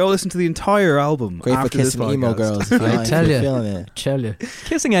 Go listen to the entire album. Great after for kissing this emo girls. I tell you.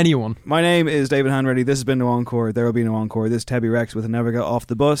 Kissing anyone. My name is David Hanready. This has been No Encore. There will be no encore. This is Tebby Rex with Never Get Off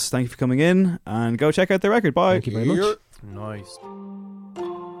the Bus. Thank you for coming in, and go check out the record. Bye. Thank you very much. Nice.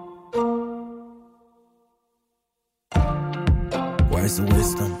 Words of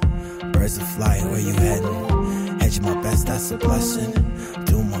wisdom, birds of flight, where you heading? Hedging my best, that's a blessing.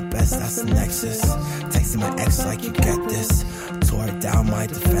 Doing my best, that's the nexus. Texting my ex like you get this. Tore down my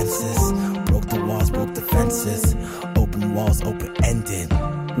defenses. Broke the walls, broke the fences. Open walls, open-ended.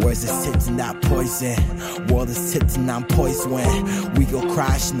 Words is sitting, not poison. World is sitting, I'm poison. We go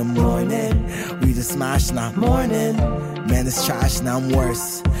crash in the morning. We just smash, not morning. Man, it's trash and I'm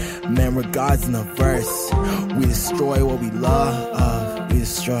worse. Man, regards in a verse. We destroy what we love. We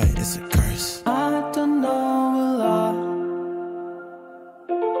destroy, it's a curse. I don't know a lot.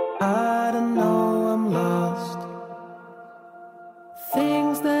 I don't know, I'm lost.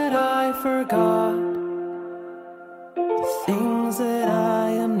 Things that I forgot. The things that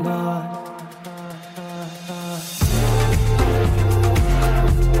I am not.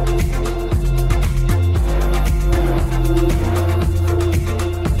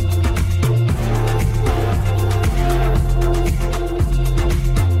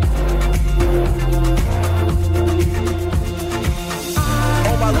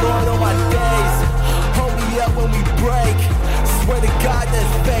 Swear to God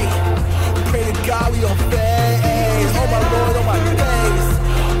that's fate. Pray to God we don't fade. Oh my Lord, on my face.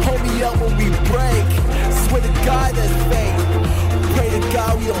 Hold me up when we break. Swear to God that's fate. Pray to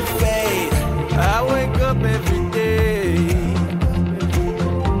God we don't fade. I wake up every day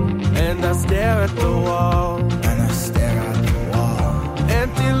and I stare at the wall. And I stare at the wall.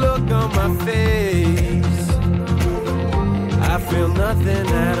 Empty look on my face. I feel nothing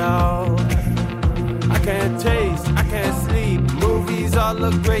at all. I can't taste, I can't sleep. Movies all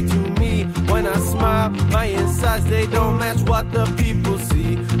look great to me. When I smile, my insides, they don't match what the people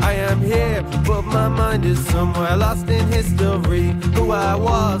see. I am here, but my mind is somewhere lost in history. Who I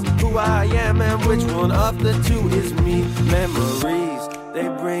was, who I am, and which one of the two is me. Memories, they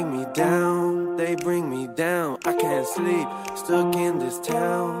bring me down, they bring me down. I can't sleep, stuck in this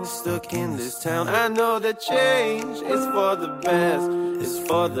town, stuck in this town. I know that change is for the best. It's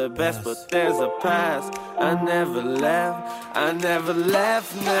for the best, but there's a past. I never left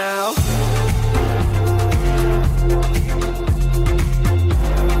now.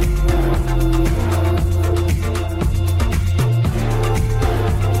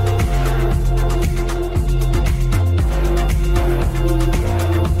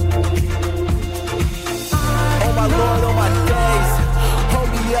 Oh my Lord, on my days. Hold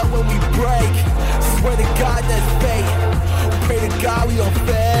me up when we break. Swear to God that's fate. Pray to God we don't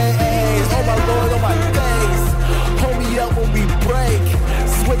fade. Oh my Lord, on my face. Hold me up when we break.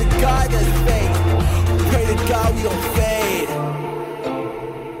 Swear to God that's fate. Pray to God we don't fade.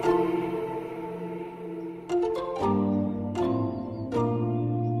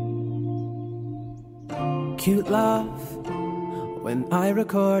 Cute laugh when I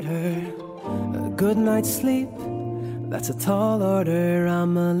record her. A good night's sleep, that's a tall order.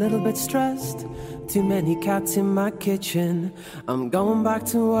 I'm a little bit stressed. Too many cats in my kitchen. I'm going back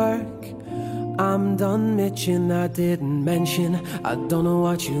to work. I'm done bitching. I didn't mention I don't know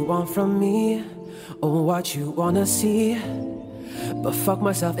what you want from me or what you wanna see. But fuck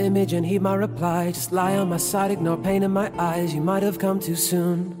my self-image and heed my reply. Just lie on my side, ignore pain in my eyes. You might have come too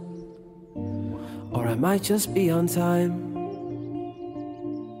soon, or I might just be on time.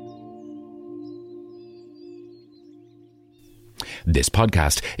 This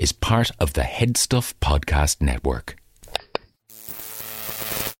podcast is part of the Head Stuff Podcast Network.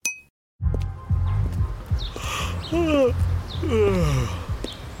 The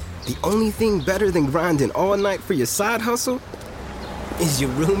only thing better than grinding all night for your side hustle is your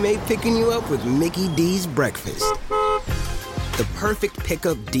roommate picking you up with Mickey D's breakfast. The perfect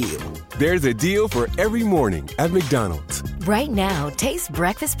pickup deal. There's a deal for every morning at McDonald's. Right now, taste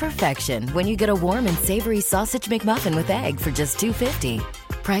breakfast perfection when you get a warm and savory sausage McMuffin with egg for just $2.50.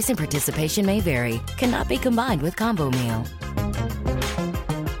 Price and participation may vary. Cannot be combined with combo meal.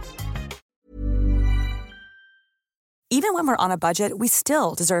 Even when we're on a budget, we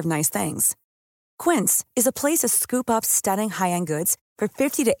still deserve nice things. Quince is a place to scoop up stunning high-end goods for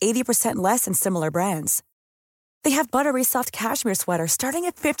 50 to 80% less than similar brands. They have buttery soft cashmere sweaters starting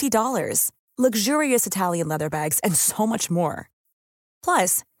at $50, luxurious Italian leather bags, and so much more.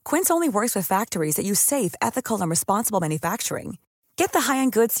 Plus, Quince only works with factories that use safe, ethical, and responsible manufacturing. Get the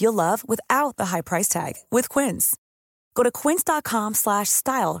high-end goods you'll love without the high price tag with Quince. Go to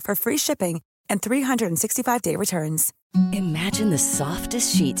quince.com/style for free shipping and 365-day returns. Imagine the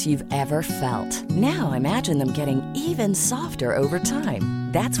softest sheets you've ever felt. Now imagine them getting even softer over time.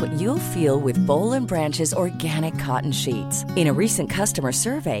 That's what you'll feel with Bowl & Branch's organic cotton sheets. In a recent customer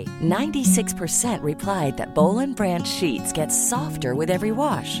survey, 96% replied that Bowl & Branch sheets get softer with every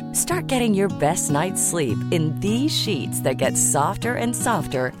wash. Start getting your best night's sleep in these sheets that get softer and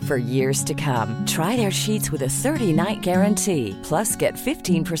softer for years to come. Try their sheets with a 30-night guarantee. Plus, get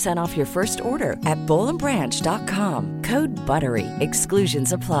 15% off your first order at bowlandbranch.com. Code BUTTERY.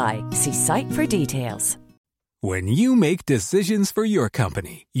 Exclusions apply. See site for details. When you make decisions for your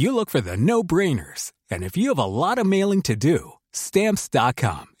company, you look for the no-brainers. And if you have a lot of mailing to do,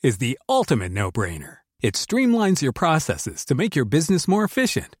 Stamps.com is the ultimate no-brainer. It streamlines your processes to make your business more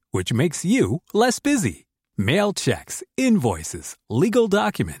efficient, which makes you less busy. Mail checks, invoices, legal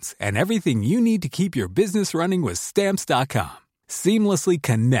documents, and everything you need to keep your business running with Stamps.com. Seamlessly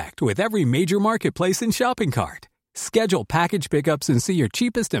connect with every major marketplace and shopping cart. Schedule package pickups and see your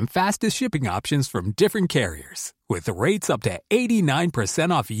cheapest and fastest shipping options from different carriers, with rates up to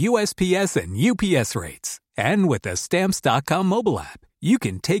 89% off USPS and UPS rates. And with the Stamps.com mobile app, you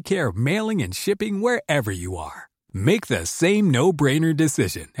can take care of mailing and shipping wherever you are. Make the same no-brainer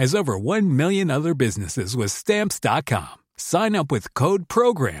decision as over 1 million other businesses with Stamps.com. Sign up with code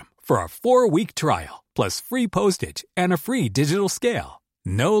PROGRAM for a 4-week trial, plus free postage and a free digital scale.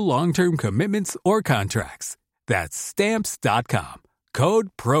 No long-term commitments or contracts. That's Stamps.com. Code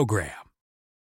PROGRAM.